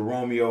with the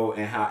Romeo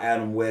and how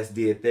Adam West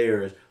did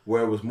theirs,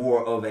 where it was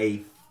more of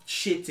a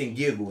shits and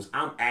giggles.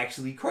 I'm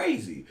actually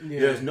crazy.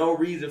 There's no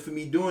reason for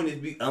me doing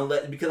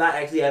this because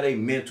I actually have a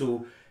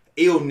mental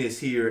illness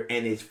here,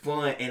 and it's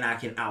fun, and I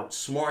can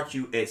outsmart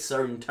you at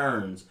certain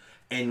turns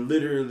and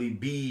literally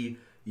be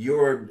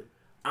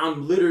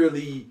I'm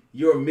literally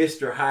your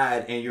Mr.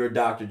 Hyde and your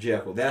Dr.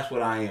 Jekyll. That's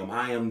what I am.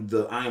 I am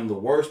the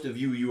worst of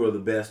you. You are the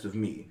best of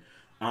me.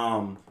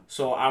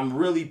 So I'm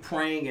really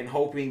praying and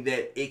hoping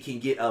that it can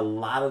get a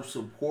lot of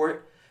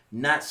support,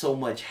 not so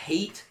much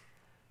hate,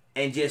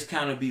 and just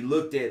kind of be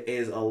looked at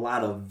as a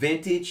lot of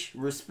vintage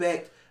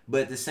respect,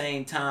 but at the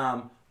same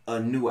time, a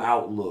new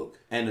outlook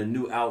and a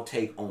new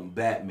outtake on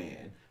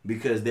Batman,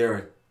 because there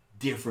are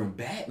different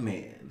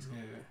Batmans.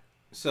 Yeah.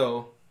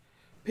 So,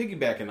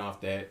 piggybacking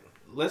off that,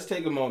 let's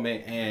take a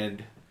moment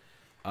and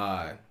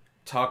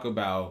talk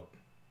about,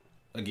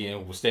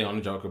 again, we'll stay on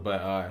the Joker,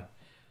 but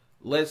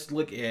let's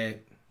look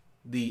at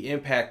the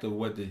impact of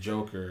what the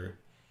Joker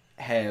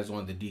has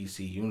on the DC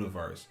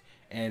universe.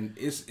 And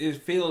it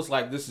feels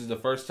like this is the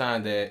first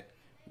time that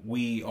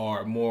we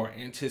are more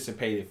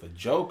anticipated for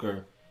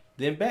Joker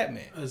than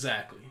Batman.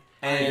 Exactly.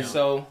 And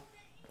so,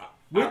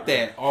 with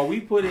that, are we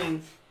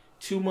putting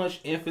too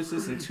much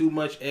emphasis and too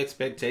much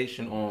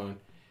expectation on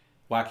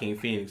Joaquin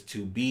Phoenix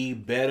to be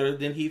better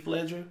than Heath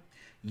Ledger?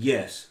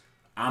 Yes.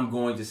 I'm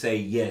going to say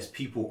yes,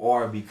 people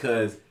are,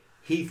 because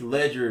Heath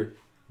Ledger,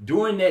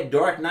 during that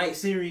Dark Knight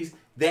series,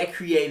 that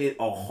created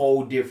a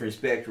whole different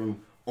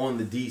spectrum on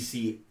the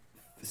DC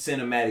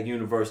cinematic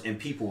universe, and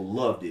people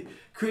loved it.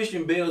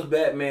 Christian Bale's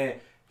Batman,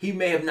 he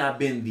may have not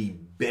been the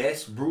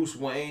best Bruce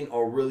Wayne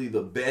or really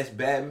the best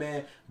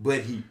Batman, but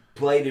he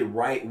played it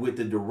right with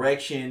the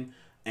direction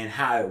and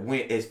how it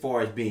went as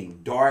far as being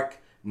dark,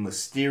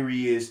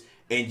 mysterious,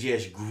 and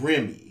just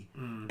grimy.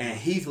 And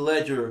Heath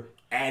Ledger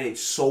added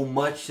so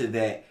much to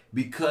that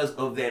because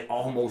of that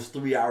almost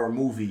 3-hour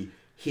movie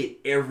hit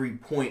every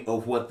point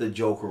of what the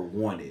Joker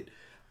wanted.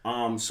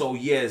 So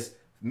yes,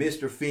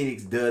 Mr.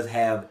 Phoenix does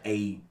have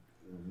a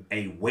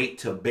weight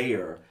to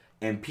bear,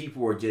 and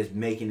people are just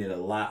making it a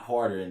lot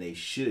harder than they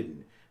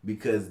shouldn't,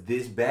 because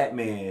this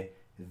Batman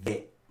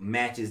that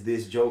matches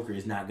this Joker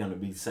is not going to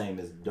be the same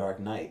as the Dark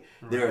Knight.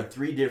 Right. There are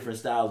 3 different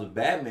styles of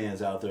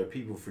Batmans out there.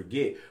 People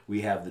forget.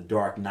 We have the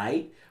Dark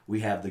Knight,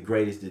 we have the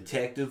Greatest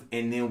Detective,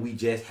 and then we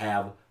just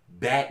have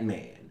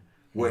Batman,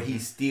 where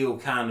he's still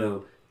kind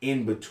of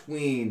in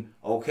between.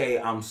 Okay,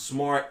 I'm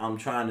smart, I'm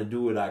trying to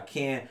do what I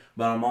can,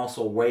 but I'm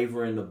also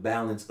wavering the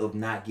balance of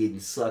not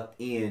getting sucked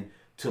in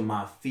to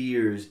my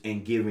fears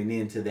and giving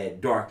in to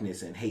that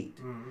darkness and hate.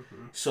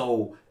 Mm-hmm.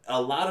 So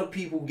a lot of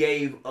people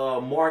gave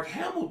Mark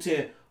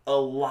Hamilton a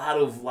lot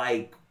of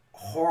like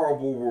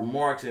horrible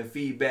remarks and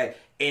feedback,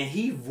 and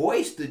he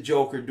voiced the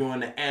Joker during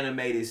the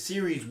animated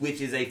series,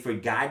 which is a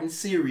forgotten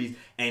series,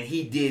 and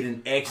he did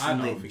an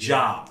excellent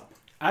job.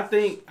 I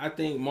think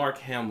Mark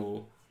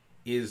Hamill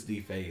is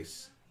the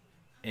face,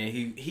 and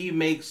he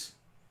makes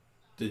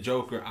the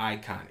Joker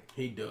iconic.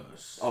 He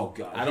does. Oh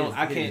God,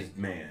 I can't,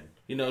 man.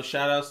 You know,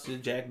 shout outs to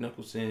Jack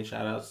Nicholson,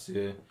 shout outs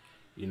to,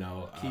 you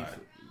know,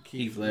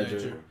 Keith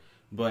Ledger.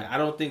 But I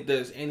don't think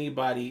there's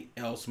anybody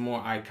else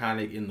more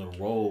iconic in the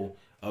role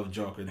of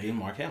Joker than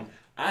Mark Hamill.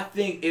 I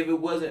think if it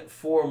wasn't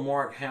for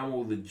Mark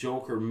Hamill, the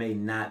Joker may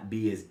not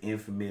be as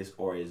infamous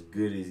or as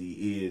good as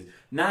he is.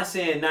 Not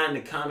saying not in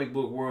the comic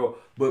book world,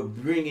 but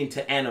bringing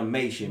to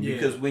animation. Yeah.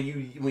 Because when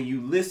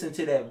you listen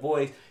to that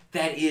voice,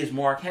 that is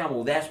Mark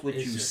Hamill. That's what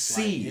you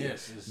see. Like,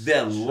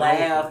 the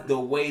laugh, the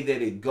way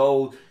that it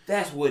goes,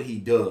 that's what he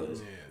does.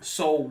 Yeah.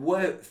 So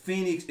what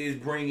Phoenix is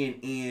bringing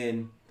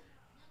in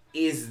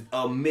is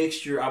a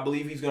mixture. I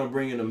believe he's going to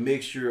bring in a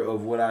mixture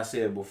of what I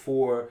said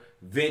before,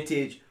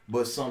 vintage,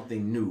 but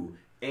something new.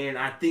 And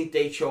I think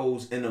they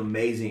chose an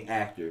amazing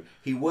actor.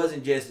 He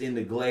wasn't just in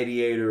The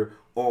Gladiator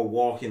or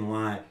Walk in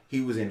Line.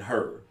 He was in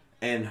Her.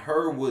 And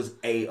Her was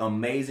an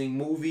amazing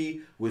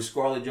movie with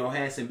Scarlett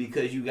Johansson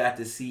because you got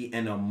to see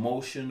an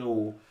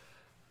emotional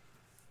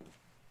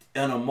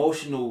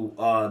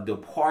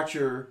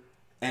departure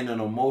and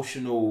an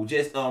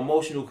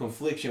emotional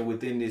confliction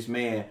within this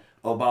man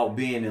about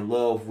being in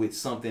love with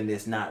something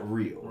that's not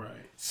real. Right.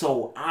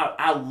 So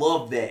I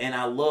love that, and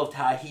I loved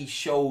how he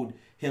showed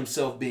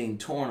himself being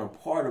torn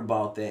apart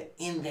about that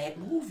in that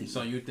movie.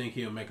 So you think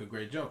he'll make a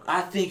great Joker?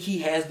 I think he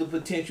has the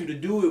potential to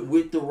do it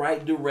with the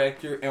right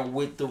director and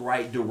with the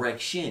right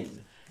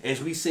direction.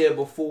 As we said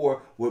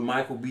before, with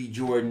Michael B.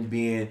 Jordan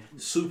being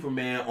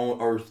Superman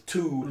on Earth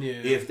 2,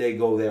 if they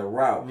go that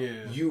route.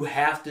 Yeah. You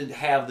have to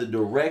have the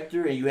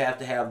director and you have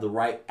to have the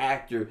right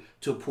actor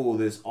to pull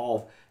this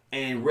off.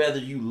 And whether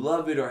you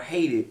love it or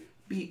hate it,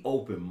 be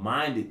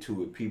open-minded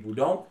to it, people.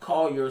 Don't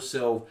call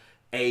yourself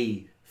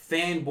a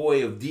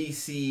fanboy of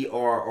DC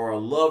or a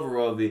lover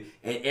of it,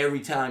 and every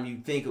time you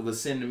think of a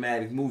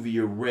cinematic movie,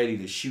 you're ready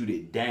to shoot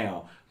it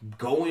down.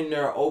 Go in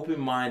there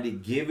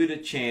open-minded, give it a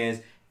chance,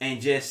 and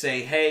just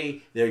say,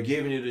 hey, they're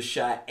giving it a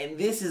shot. And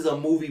this is a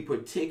movie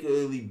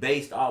particularly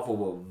based off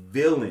of a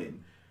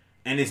villain.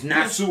 And it's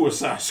not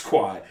Suicide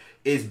Squad.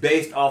 It's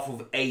based off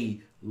of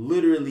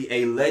literally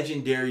a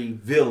legendary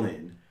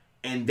villain.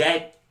 And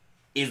that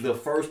is the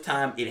first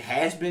time it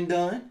has been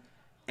done.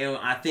 And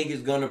I think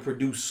it's going to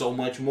produce so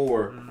much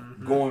more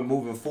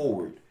moving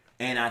forward.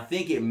 And I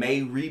think it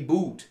may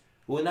reboot.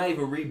 Well, not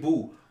even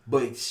reboot,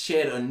 but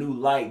shed a new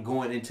light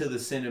going into the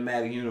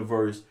cinematic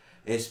universe,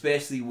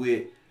 especially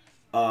with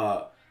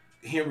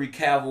Henry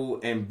Cavill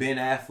and Ben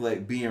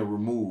Affleck being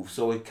removed.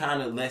 So it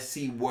kind of, let's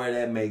see where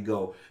that may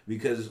go.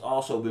 Because it's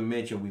also been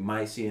mentioned we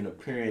might see an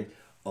appearance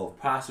of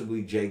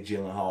possibly Jake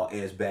Gyllenhaal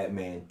as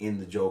Batman in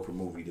the Joker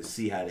movie to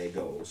see how that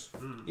goes.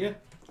 Yeah.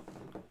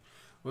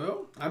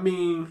 Well, I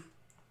mean,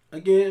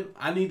 again,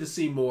 I need to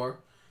see more.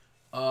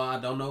 I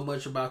don't know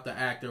much about the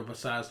actor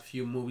besides a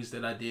few movies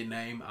that I did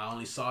name. I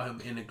only saw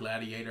him in The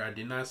Gladiator. I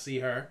did not see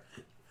Her.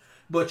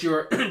 But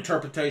your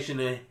interpretation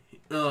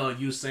and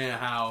you saying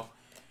how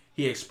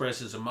he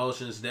expresses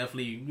emotions,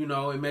 definitely,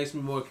 it makes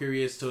me more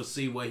curious to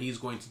see what he's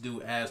going to do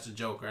as the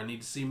Joker. I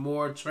need to see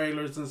more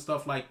trailers and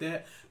stuff like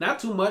that. Not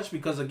too much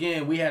because,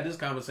 again, we had this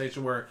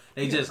conversation where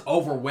they just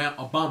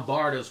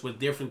bombard us with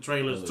different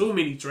trailers. Too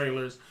many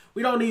trailers.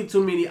 We don't need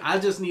too many. I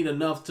just need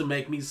enough to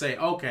make me say,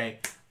 okay,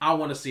 I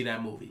want to see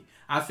that movie.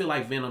 I feel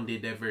like Venom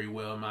did that very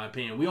well, in my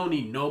opinion. We don't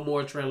need no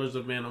more trailers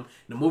of Venom.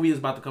 The movie is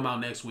about to come out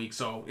next week,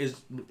 so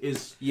it's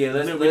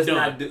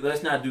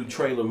let's not do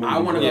trailer movies. I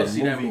want to go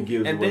see that movie.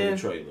 Gives away the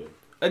trailer.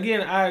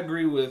 Again, I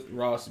agree with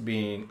Ross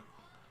being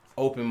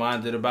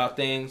open-minded about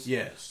things.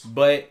 Yes,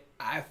 but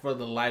for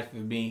the life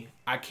of me,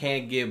 I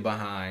can't get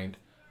behind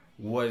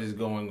what is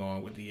going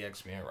on with the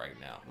X-Men right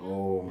now.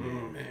 Oh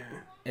man!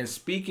 And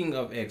speaking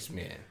of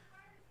X-Men,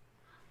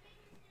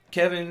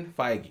 Kevin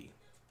Feige.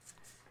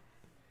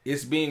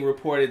 It's being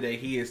reported that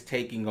he is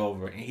taking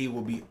over and he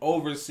will be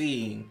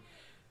overseeing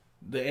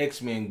the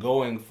X-Men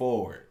going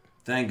forward.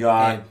 Thank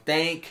God. And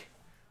thank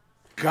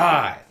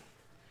God.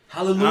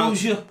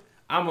 Hallelujah.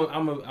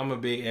 I'm a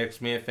big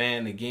X-Men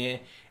fan again,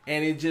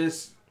 and it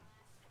just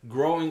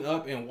growing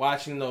up and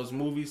watching those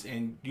movies,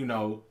 and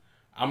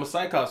I'm a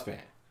Cyclops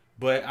fan,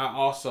 but I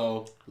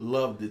also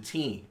love the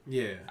team.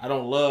 Yeah, I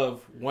don't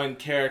love one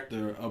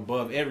character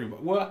above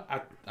everybody. Well,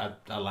 I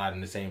lied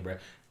in the same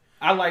breath.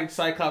 I like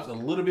Cyclops a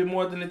little bit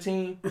more than the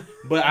team,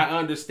 but I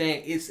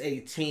understand it's a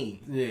team.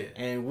 Yeah.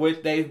 And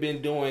what they've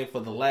been doing for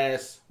the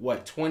last,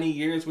 20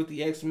 years with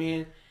the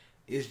X-Men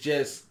is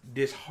just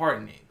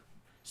disheartening.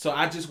 So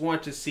I just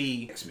want to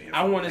see,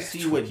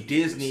 what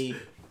Disney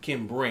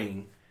can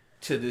bring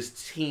to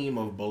this team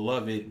of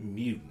beloved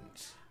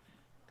mutants.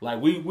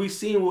 Like, we've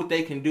seen what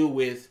they can do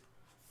with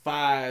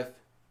five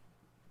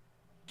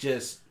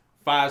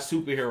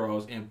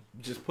superheroes and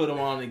just put them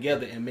all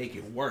together and make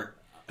it work.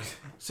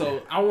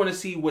 So I want to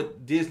see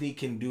what Disney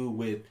can do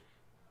with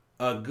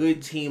a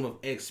good team of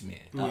X-Men.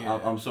 Yeah.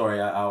 I'm sorry,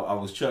 I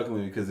was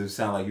chuckling because it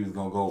sounded like he was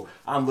gonna go,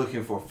 I'm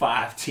looking for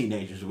 5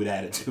 teenagers with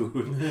attitude,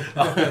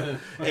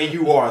 and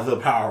you are the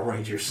Power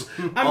Rangers.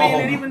 I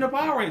mean, and even the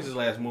Power Rangers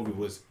last movie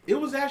was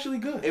actually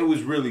good. It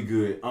was really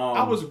good.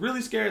 I was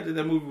really scared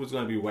that movie was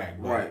gonna be whack.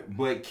 Right,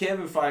 but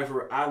Kevin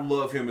Feige, I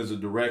love him as a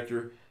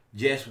director.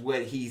 Just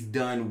what he's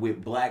done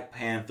with Black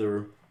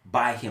Panther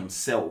by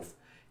himself,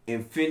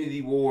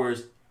 Infinity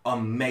Wars.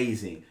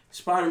 Amazing.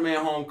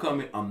 Spider-Man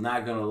Homecoming, I'm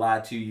not gonna lie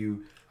to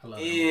you,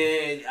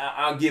 and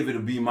I'll give it a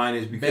B-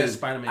 because best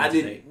Spider-Man I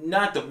did today.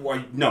 not the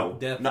no.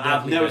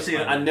 I've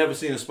never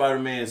seen a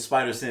Spider-Man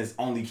spider sense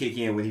only kick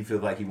in when he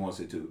feels like he wants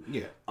it to.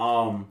 Yeah.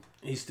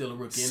 He's still a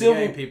rookie in the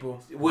game, people.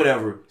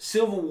 Whatever.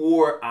 Civil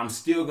War, I'm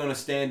still gonna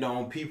stand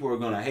on. People are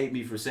gonna hate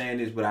me for saying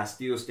this, but I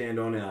still stand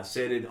on it. I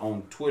said it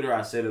on Twitter.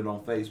 I said it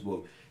on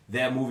Facebook.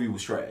 That movie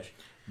was trash.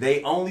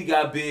 They only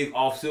got big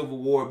off Civil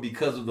War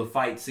because of the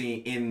fight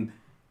scene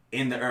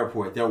in the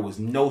airport. There was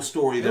no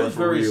story there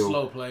for real. It was very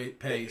slow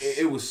pace.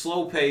 It was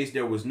slow paced.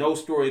 There was no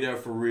story there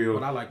for real.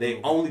 But I like they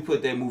only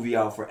put that movie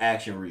out for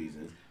action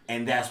reasons,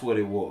 and that's what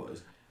it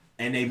was.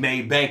 And they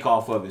made bank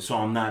off of it, so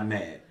I'm not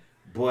mad.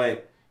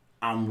 But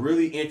I'm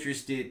really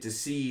interested to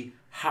see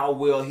how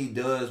well he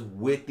does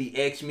with the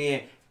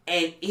X-Men,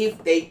 and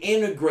if they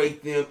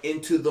integrate them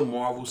into the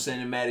Marvel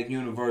Cinematic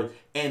Universe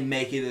and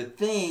make it a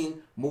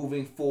thing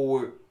moving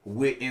forward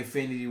with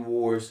Infinity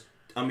Wars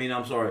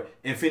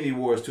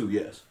 2,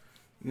 yes.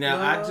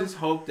 Now, I just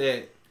hope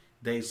that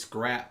they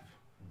scrap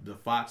the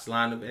Fox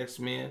line of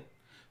X-Men.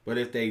 But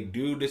if they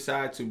do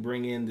decide to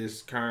bring in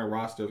this current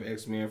roster of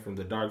X-Men from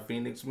the Dark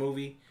Phoenix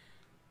movie,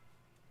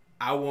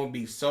 I won't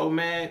be so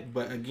mad.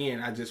 But again,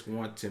 I just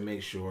want to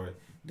make sure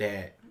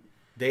that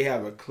they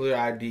have a clear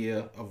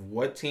idea of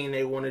what team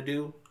they want to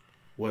do,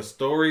 what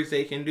stories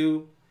they can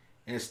do,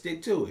 and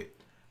stick to it.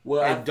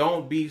 Well, and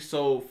don't be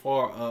so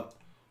far up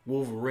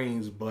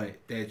Wolverine's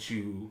butt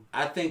that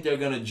I think they're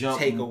gonna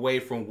take away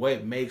from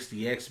what makes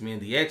the X-Men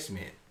the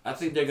X-Men. I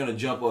think they're gonna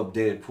jump up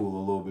Deadpool a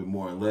little bit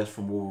more and less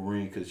from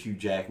Wolverine because Hugh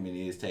Jackman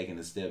is taking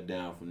a step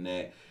down from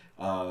that.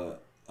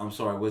 I'm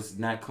sorry, what's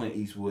not Clint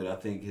Eastwood? I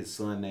think his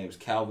son name's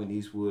Calvin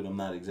Eastwood. I'm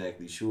not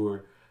exactly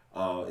sure.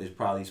 Is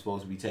probably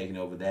supposed to be taking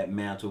over that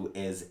mantle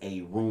as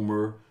a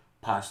rumor,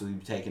 possibly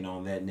taking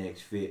on that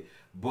next fit.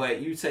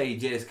 But you say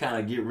just kind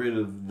of get rid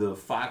of the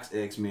Fox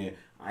X-Men.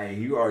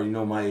 You already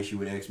know my issue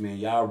with X-Men.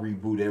 Y'all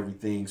reboot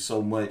everything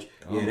so much.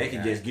 They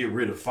can just get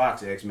rid of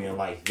Fox X-Men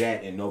like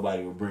that and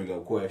nobody will bring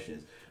up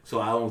questions.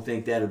 So I don't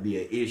think that'll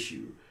be an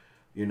issue.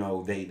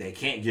 They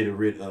can't get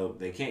rid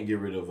of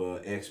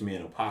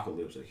X-Men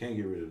Apocalypse. They can't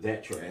get rid of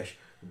that trash.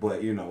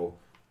 But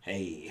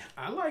hey,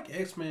 I like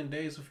X-Men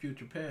Days of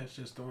Future Past.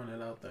 Just throwing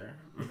it out there.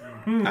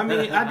 I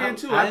mean, I did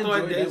too. I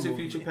thought Days of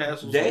Future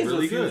Past was really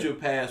good. Days of Future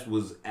Past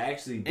was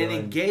actually done and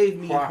it gave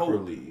me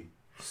properly.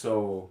 Hope.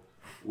 So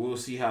we'll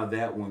see how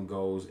that one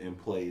goes and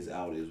plays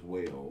out as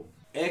well.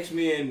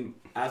 X-Men,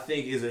 I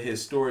think, is a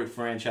historic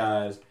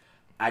franchise.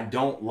 I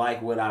don't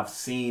like what I've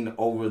seen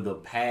over the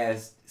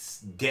past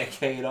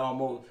decade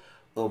almost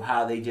of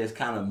how they just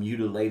kind of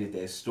mutilated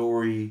that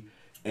story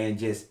and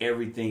just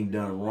everything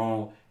done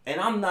wrong. And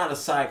I'm not a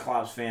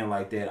Cyclops fan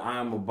like that.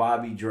 I'm a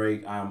Bobby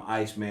Drake. I'm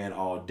Iceman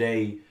all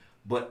day.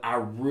 But I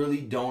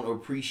really don't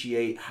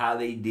appreciate how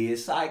they did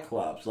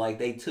Cyclops. Like,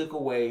 they took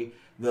away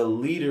the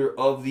leader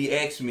of the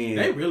X-Men.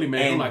 They really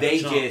made him like a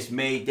chump. And they just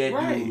made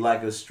that dude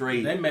like a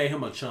straight... They made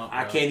him a chump.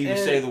 I can't even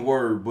say the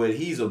word, but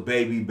he's a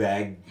baby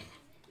bag.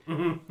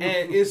 And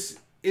it's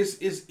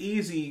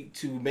easy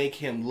to make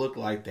him look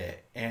like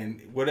that. And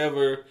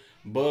whatever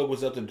bug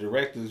was up to the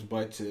directors,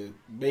 but to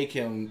make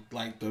him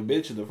like the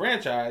bitch of the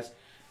franchise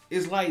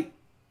is like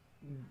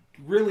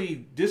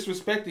really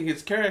disrespecting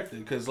his character.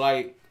 Because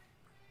like,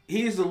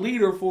 he's the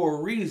leader for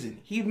a reason.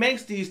 He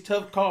makes these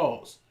tough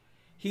calls.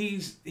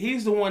 He's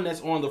the one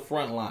that's on the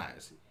front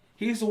lines.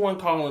 He's the one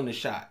calling the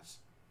shots.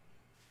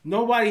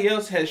 Nobody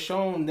else has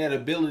shown that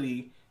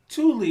ability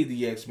to lead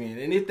the X-Men.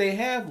 And if they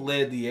have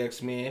led the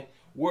X-Men,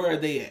 where are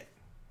they at?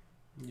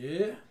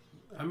 Yeah.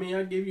 I mean,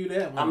 I give you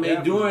that one. I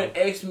mean, during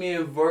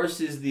X-Men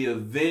versus the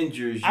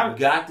Avengers, you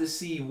got to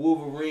see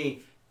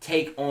Wolverine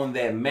take on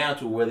that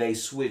mantle where they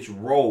switch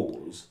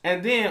roles.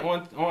 And then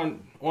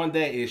on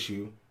that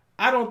issue,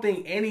 I don't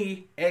think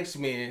any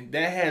X-Men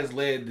that has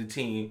led the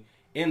team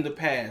in the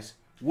past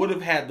would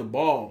have had the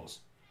balls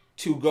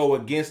to go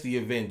against the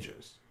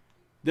Avengers.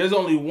 There's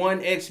only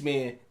one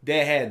X-Men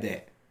that had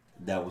that.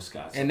 That was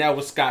Scott Summers. And that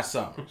was Scott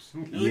Summers.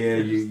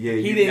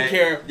 He didn't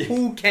care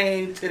who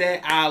came to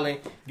that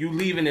island. You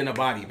leaving in a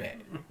body bag.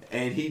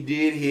 And he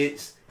did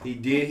hits. He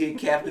did hit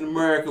Captain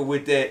America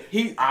with that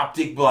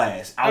optic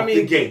blast out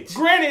the gates.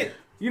 Granted,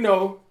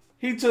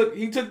 he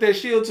took that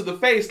shield to the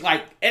face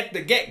like at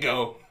the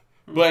get-go,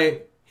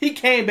 but he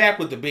came back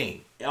with the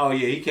beam. Oh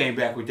yeah, he came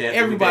back with that.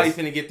 Everybody's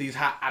finna get these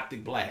hot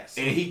optic blasts.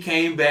 And he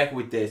came back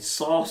with that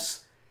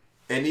sauce.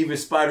 And even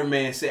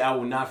Spider-Man said, I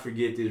will not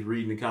forget this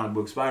reading the comic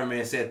book.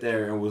 Spider-Man sat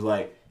there and was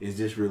like, is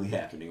this really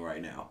happening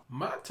right now?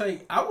 My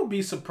take, I would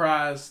be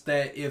surprised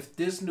that if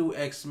this new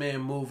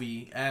X-Men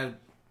movie,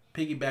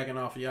 piggybacking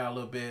off of y'all a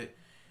little bit,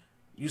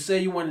 you say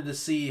you wanted to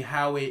see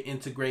how it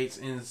integrates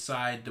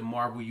inside the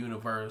Marvel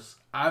Universe.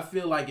 I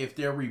feel like if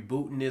they're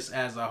rebooting this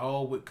as a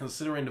whole, with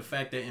considering the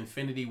fact that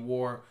Infinity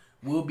War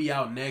will be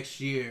out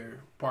next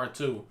year, Part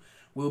 2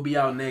 will be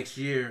out next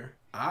year,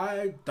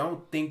 I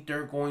don't think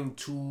they're going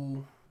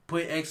to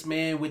put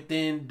X-Men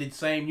within the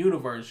same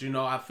universe.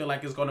 I feel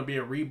like it's going to be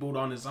a reboot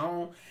on its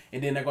own,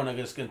 and then they're going to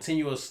just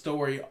continue a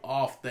story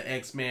off the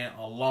X-Men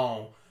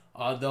alone.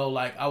 Although,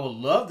 I would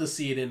love to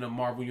see it in the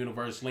Marvel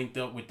Universe linked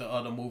up with the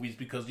other movies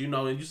because,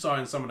 and you saw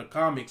in some of the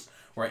comics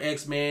where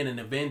X-Men and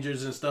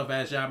Avengers and stuff,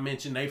 as y'all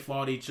mentioned, they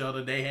fought each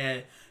other. They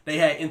had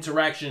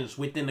interactions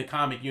within the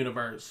comic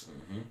universe.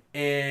 Mm-hmm.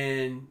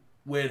 And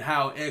with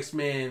how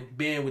X-Men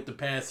been with the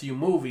past few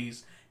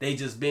movies, they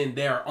just been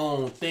their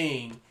own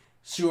thing.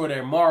 Sure,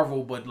 they're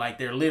Marvel, but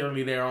they're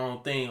literally their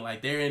own thing.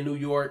 They're in New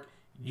York.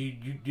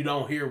 You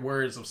don't hear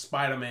words of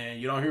Spider-Man.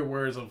 You don't hear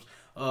words of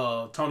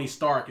Tony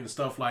Stark and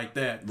stuff like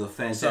that. The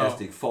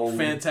Fantastic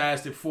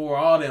Four,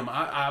 all them.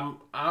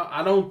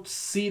 I don't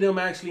see them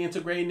actually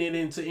integrating it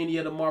into any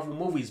of the Marvel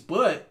movies,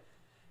 but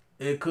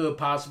it could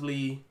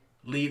possibly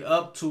lead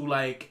up to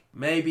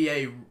maybe I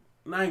ain't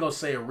gonna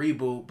say a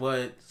reboot,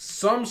 but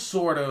some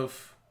sort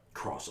of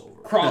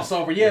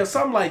crossover, yeah,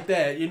 something like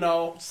that,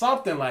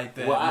 something like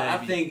that. Well, I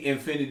think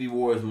Infinity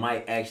Wars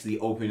might actually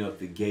open up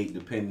the gate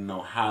depending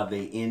on how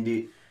they end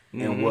it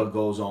and what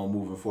goes on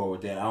moving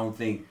forward with that. I don't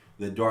think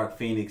the Dark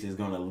Phoenix is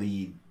going to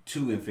lead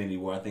to Infinity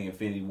War. I think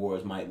Infinity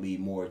Wars might lead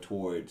more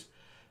towards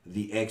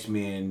the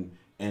X-Men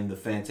and the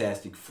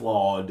Fantastic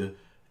Flawed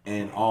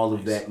and all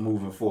of that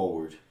moving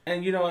forward.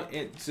 And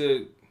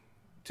to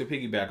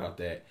piggyback off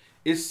that,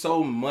 it's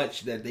so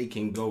much that they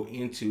can go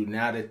into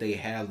now that they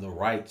have the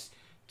rights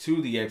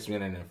to the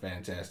X-Men and the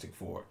Fantastic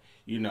Four.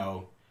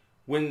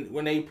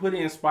 When they put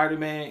in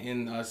Spider-Man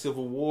in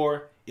Civil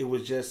War, it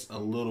was just a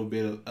little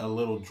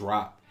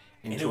drop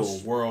into a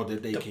world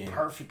that they can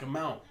perfect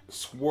amount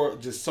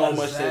just so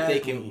much that they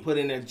can put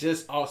in there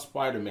just off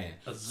Spider-Man.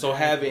 So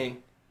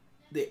having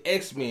the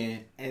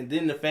X-Men and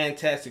then the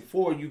Fantastic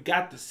Four, you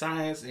got the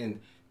science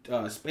and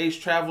space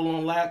travel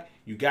on lock.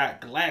 You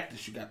got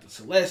Galactus, you got the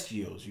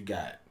Celestials, you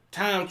got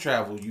time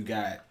travel, you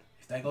got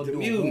if they go do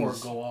a war,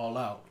 go all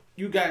out.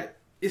 You got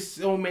it's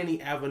so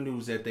many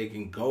avenues that they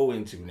can go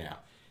into now.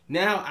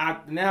 Now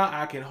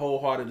I can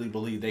wholeheartedly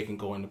believe they can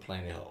go into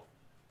Planet Hulk.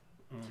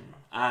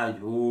 Now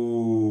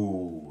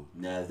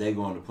if they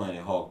go into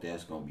Planet Hulk,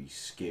 that's gonna be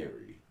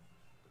scary.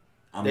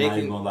 I'm not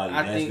even gonna lie to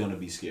you, that's gonna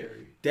be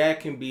scary.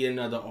 That can be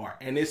another arc,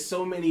 and there's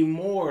so many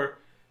more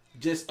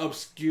just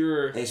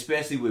obscure,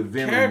 especially with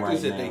Venom characters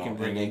right that now. they can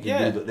bring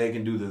in. They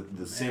can do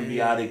the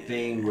symbiotic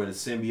thing where the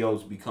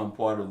symbiotes become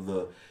part of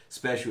the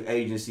special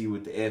agency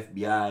with the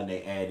FBI, and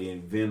they add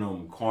in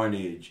Venom,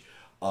 Carnage,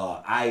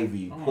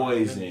 Ivy,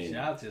 Poison,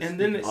 and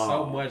then there's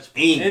so much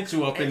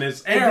potential up in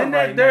this air and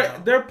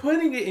then they're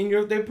putting it in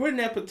they're putting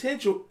that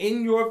potential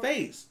in your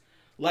face,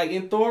 like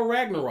in Thor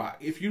Ragnarok.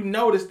 If you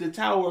notice the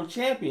Tower of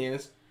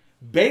Champions,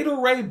 Beta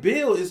Ray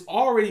Bill is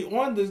already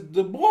on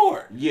the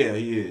board. Yeah,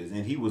 he is,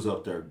 and he was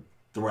up there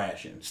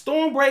thrashing.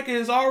 Stormbreaker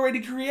is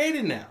already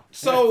created now,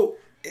 so.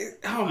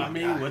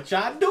 God. What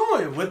y'all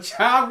doing? What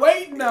y'all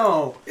waiting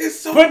on?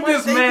 It's so put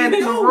this man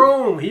in the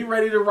room. He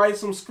ready to write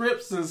some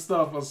scripts and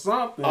stuff or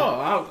something.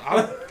 I'm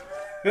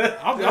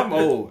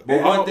old.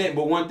 But one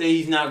thing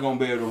he's not gonna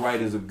be able to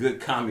write is a good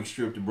comic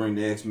strip to bring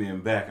the X-Men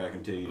back. I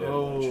can tell you that.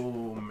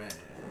 Oh man,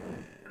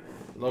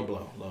 low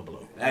blow.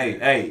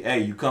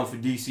 Hey! You come for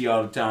DC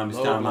all the time. It's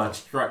time out to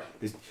strike.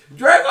 It's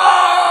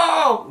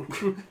Draco.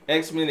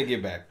 X-Men to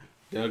get back.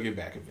 They'll get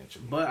back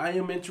eventually. But I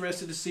am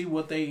interested to see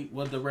what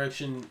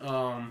direction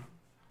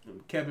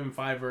Kevin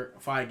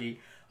Feige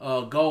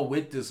go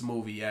with this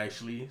movie,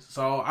 actually.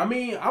 So,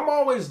 I'm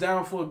always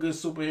down for a good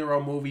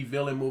superhero movie,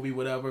 villain movie,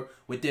 whatever,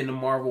 within the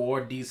Marvel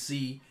or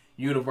DC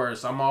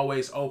universe. I'm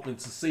always open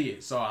to see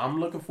it. So, I'm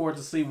looking forward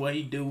to see what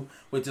he do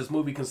with this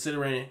movie,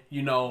 considering,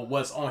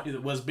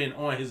 what's been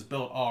on his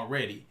belt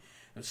already.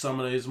 And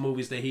some of his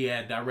movies that he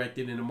had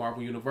directed in the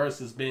Marvel universe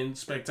has been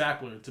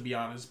spectacular, to be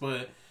honest.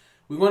 But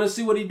we want to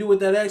see what he do with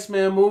that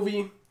X-Men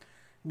movie.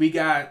 We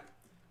got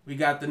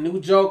the new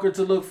Joker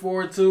to look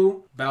forward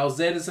to.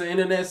 Bowsette is an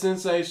internet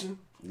sensation.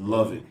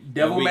 Love it.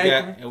 Devil and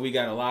Maker. we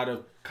got a lot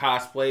of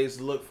cosplays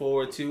to look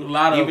forward to.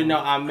 Even though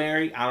I'm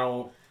married, I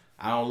don't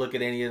look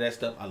at any of that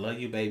stuff. I love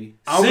you, baby.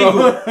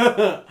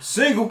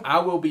 Single. I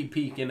will be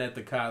peeking at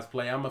the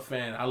cosplay. I'm a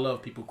fan. I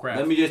love people crafting.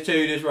 Let me just tell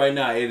you this right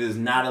now. It is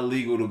not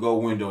illegal to go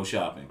window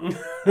shopping.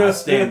 I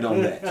stand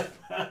on that.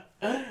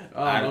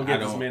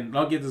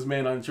 Don't get this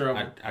man in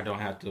trouble. I don't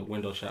have to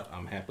window shop.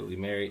 I'm happily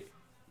married.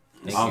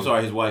 I'm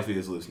sorry, his wife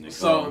is listening.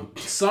 So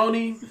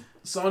Sony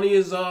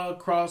is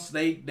cross.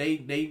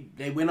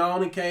 They went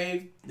on and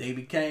caved. They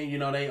became,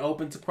 they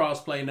open to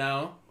crossplay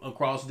now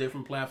across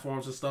different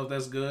platforms and stuff.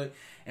 That's good.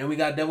 And we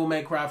got Devil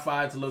May Cry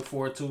 5 to look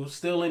forward to.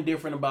 Still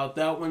indifferent about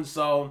that one.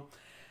 So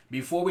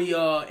before we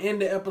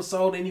end the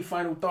episode, any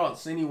final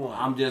thoughts? Anyone?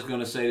 I'm just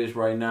gonna say this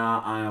right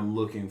now. I am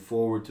looking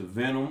forward to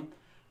Venom.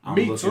 I'm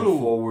Me looking too.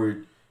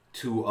 forward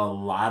to a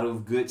lot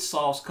of good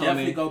sauce coming.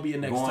 Definitely gonna be a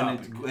next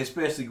topic.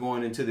 Especially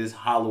going into this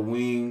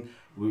Halloween.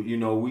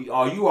 You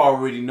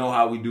already know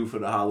how we do for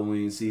the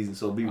Halloween season,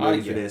 so be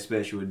ready for that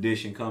special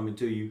edition coming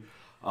to you.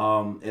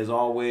 As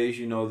always,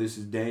 this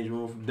is Danger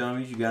Room for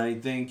Dummies. You got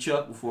anything,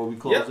 Chuck, before we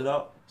close it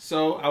out?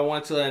 So I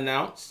want to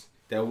announce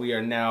that we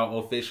are now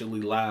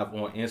officially live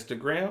on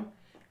Instagram,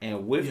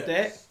 and with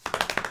that,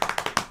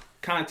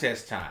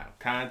 contest time.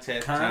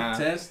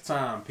 Contest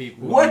time,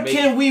 people. What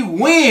can we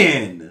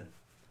win?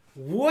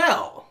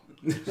 Well,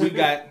 we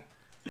got...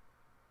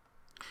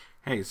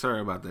 Hey, sorry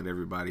about that,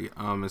 everybody.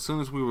 As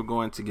soon as we were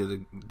going to get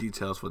the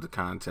details for the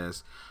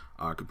contest,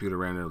 our computer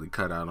randomly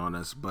cut out on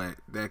us, but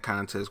that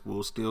contest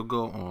will still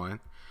go on.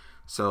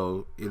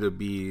 So it'll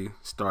be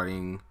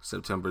starting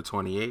September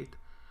 28th.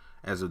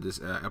 As of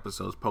this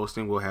episode's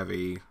posting, we'll have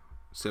a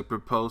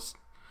separate post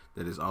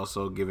that is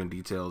also giving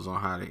details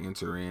on how to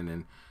enter in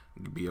and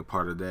be a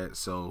part of that.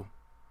 So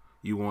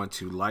you want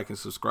to like and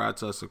subscribe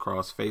to us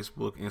across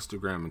Facebook,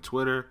 Instagram, and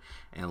Twitter,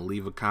 and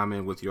leave a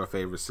comment with your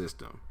favorite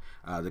system.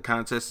 The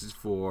contest is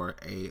for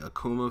a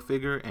Akuma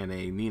figure and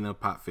a Nina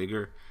pop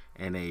figure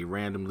and a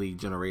randomly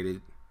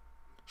generated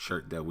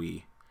shirt that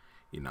we,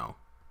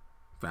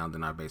 found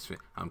in our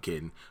basement. I'm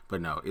kidding.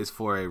 But no, it's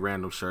for a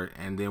random shirt,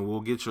 and then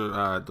we'll get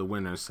your the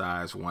winner's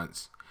size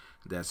once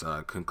that's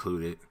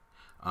concluded.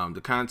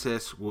 The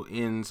contest will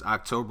end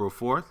October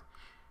 4th,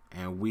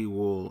 and we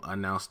will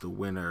announce the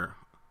winner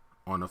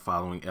on the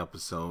following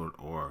episode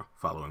or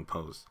following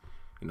post,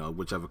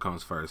 whichever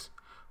comes first.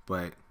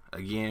 But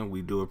again,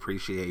 we do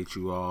appreciate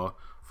you all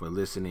for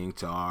listening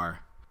to our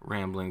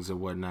ramblings and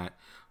whatnot.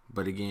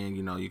 But again,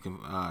 you can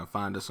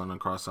find us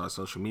across our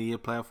social media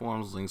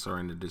platforms. Links are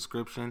in the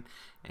description.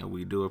 And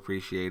we do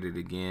appreciate it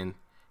again.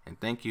 And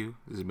thank you.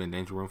 This has been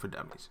Danger Room for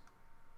Dummies.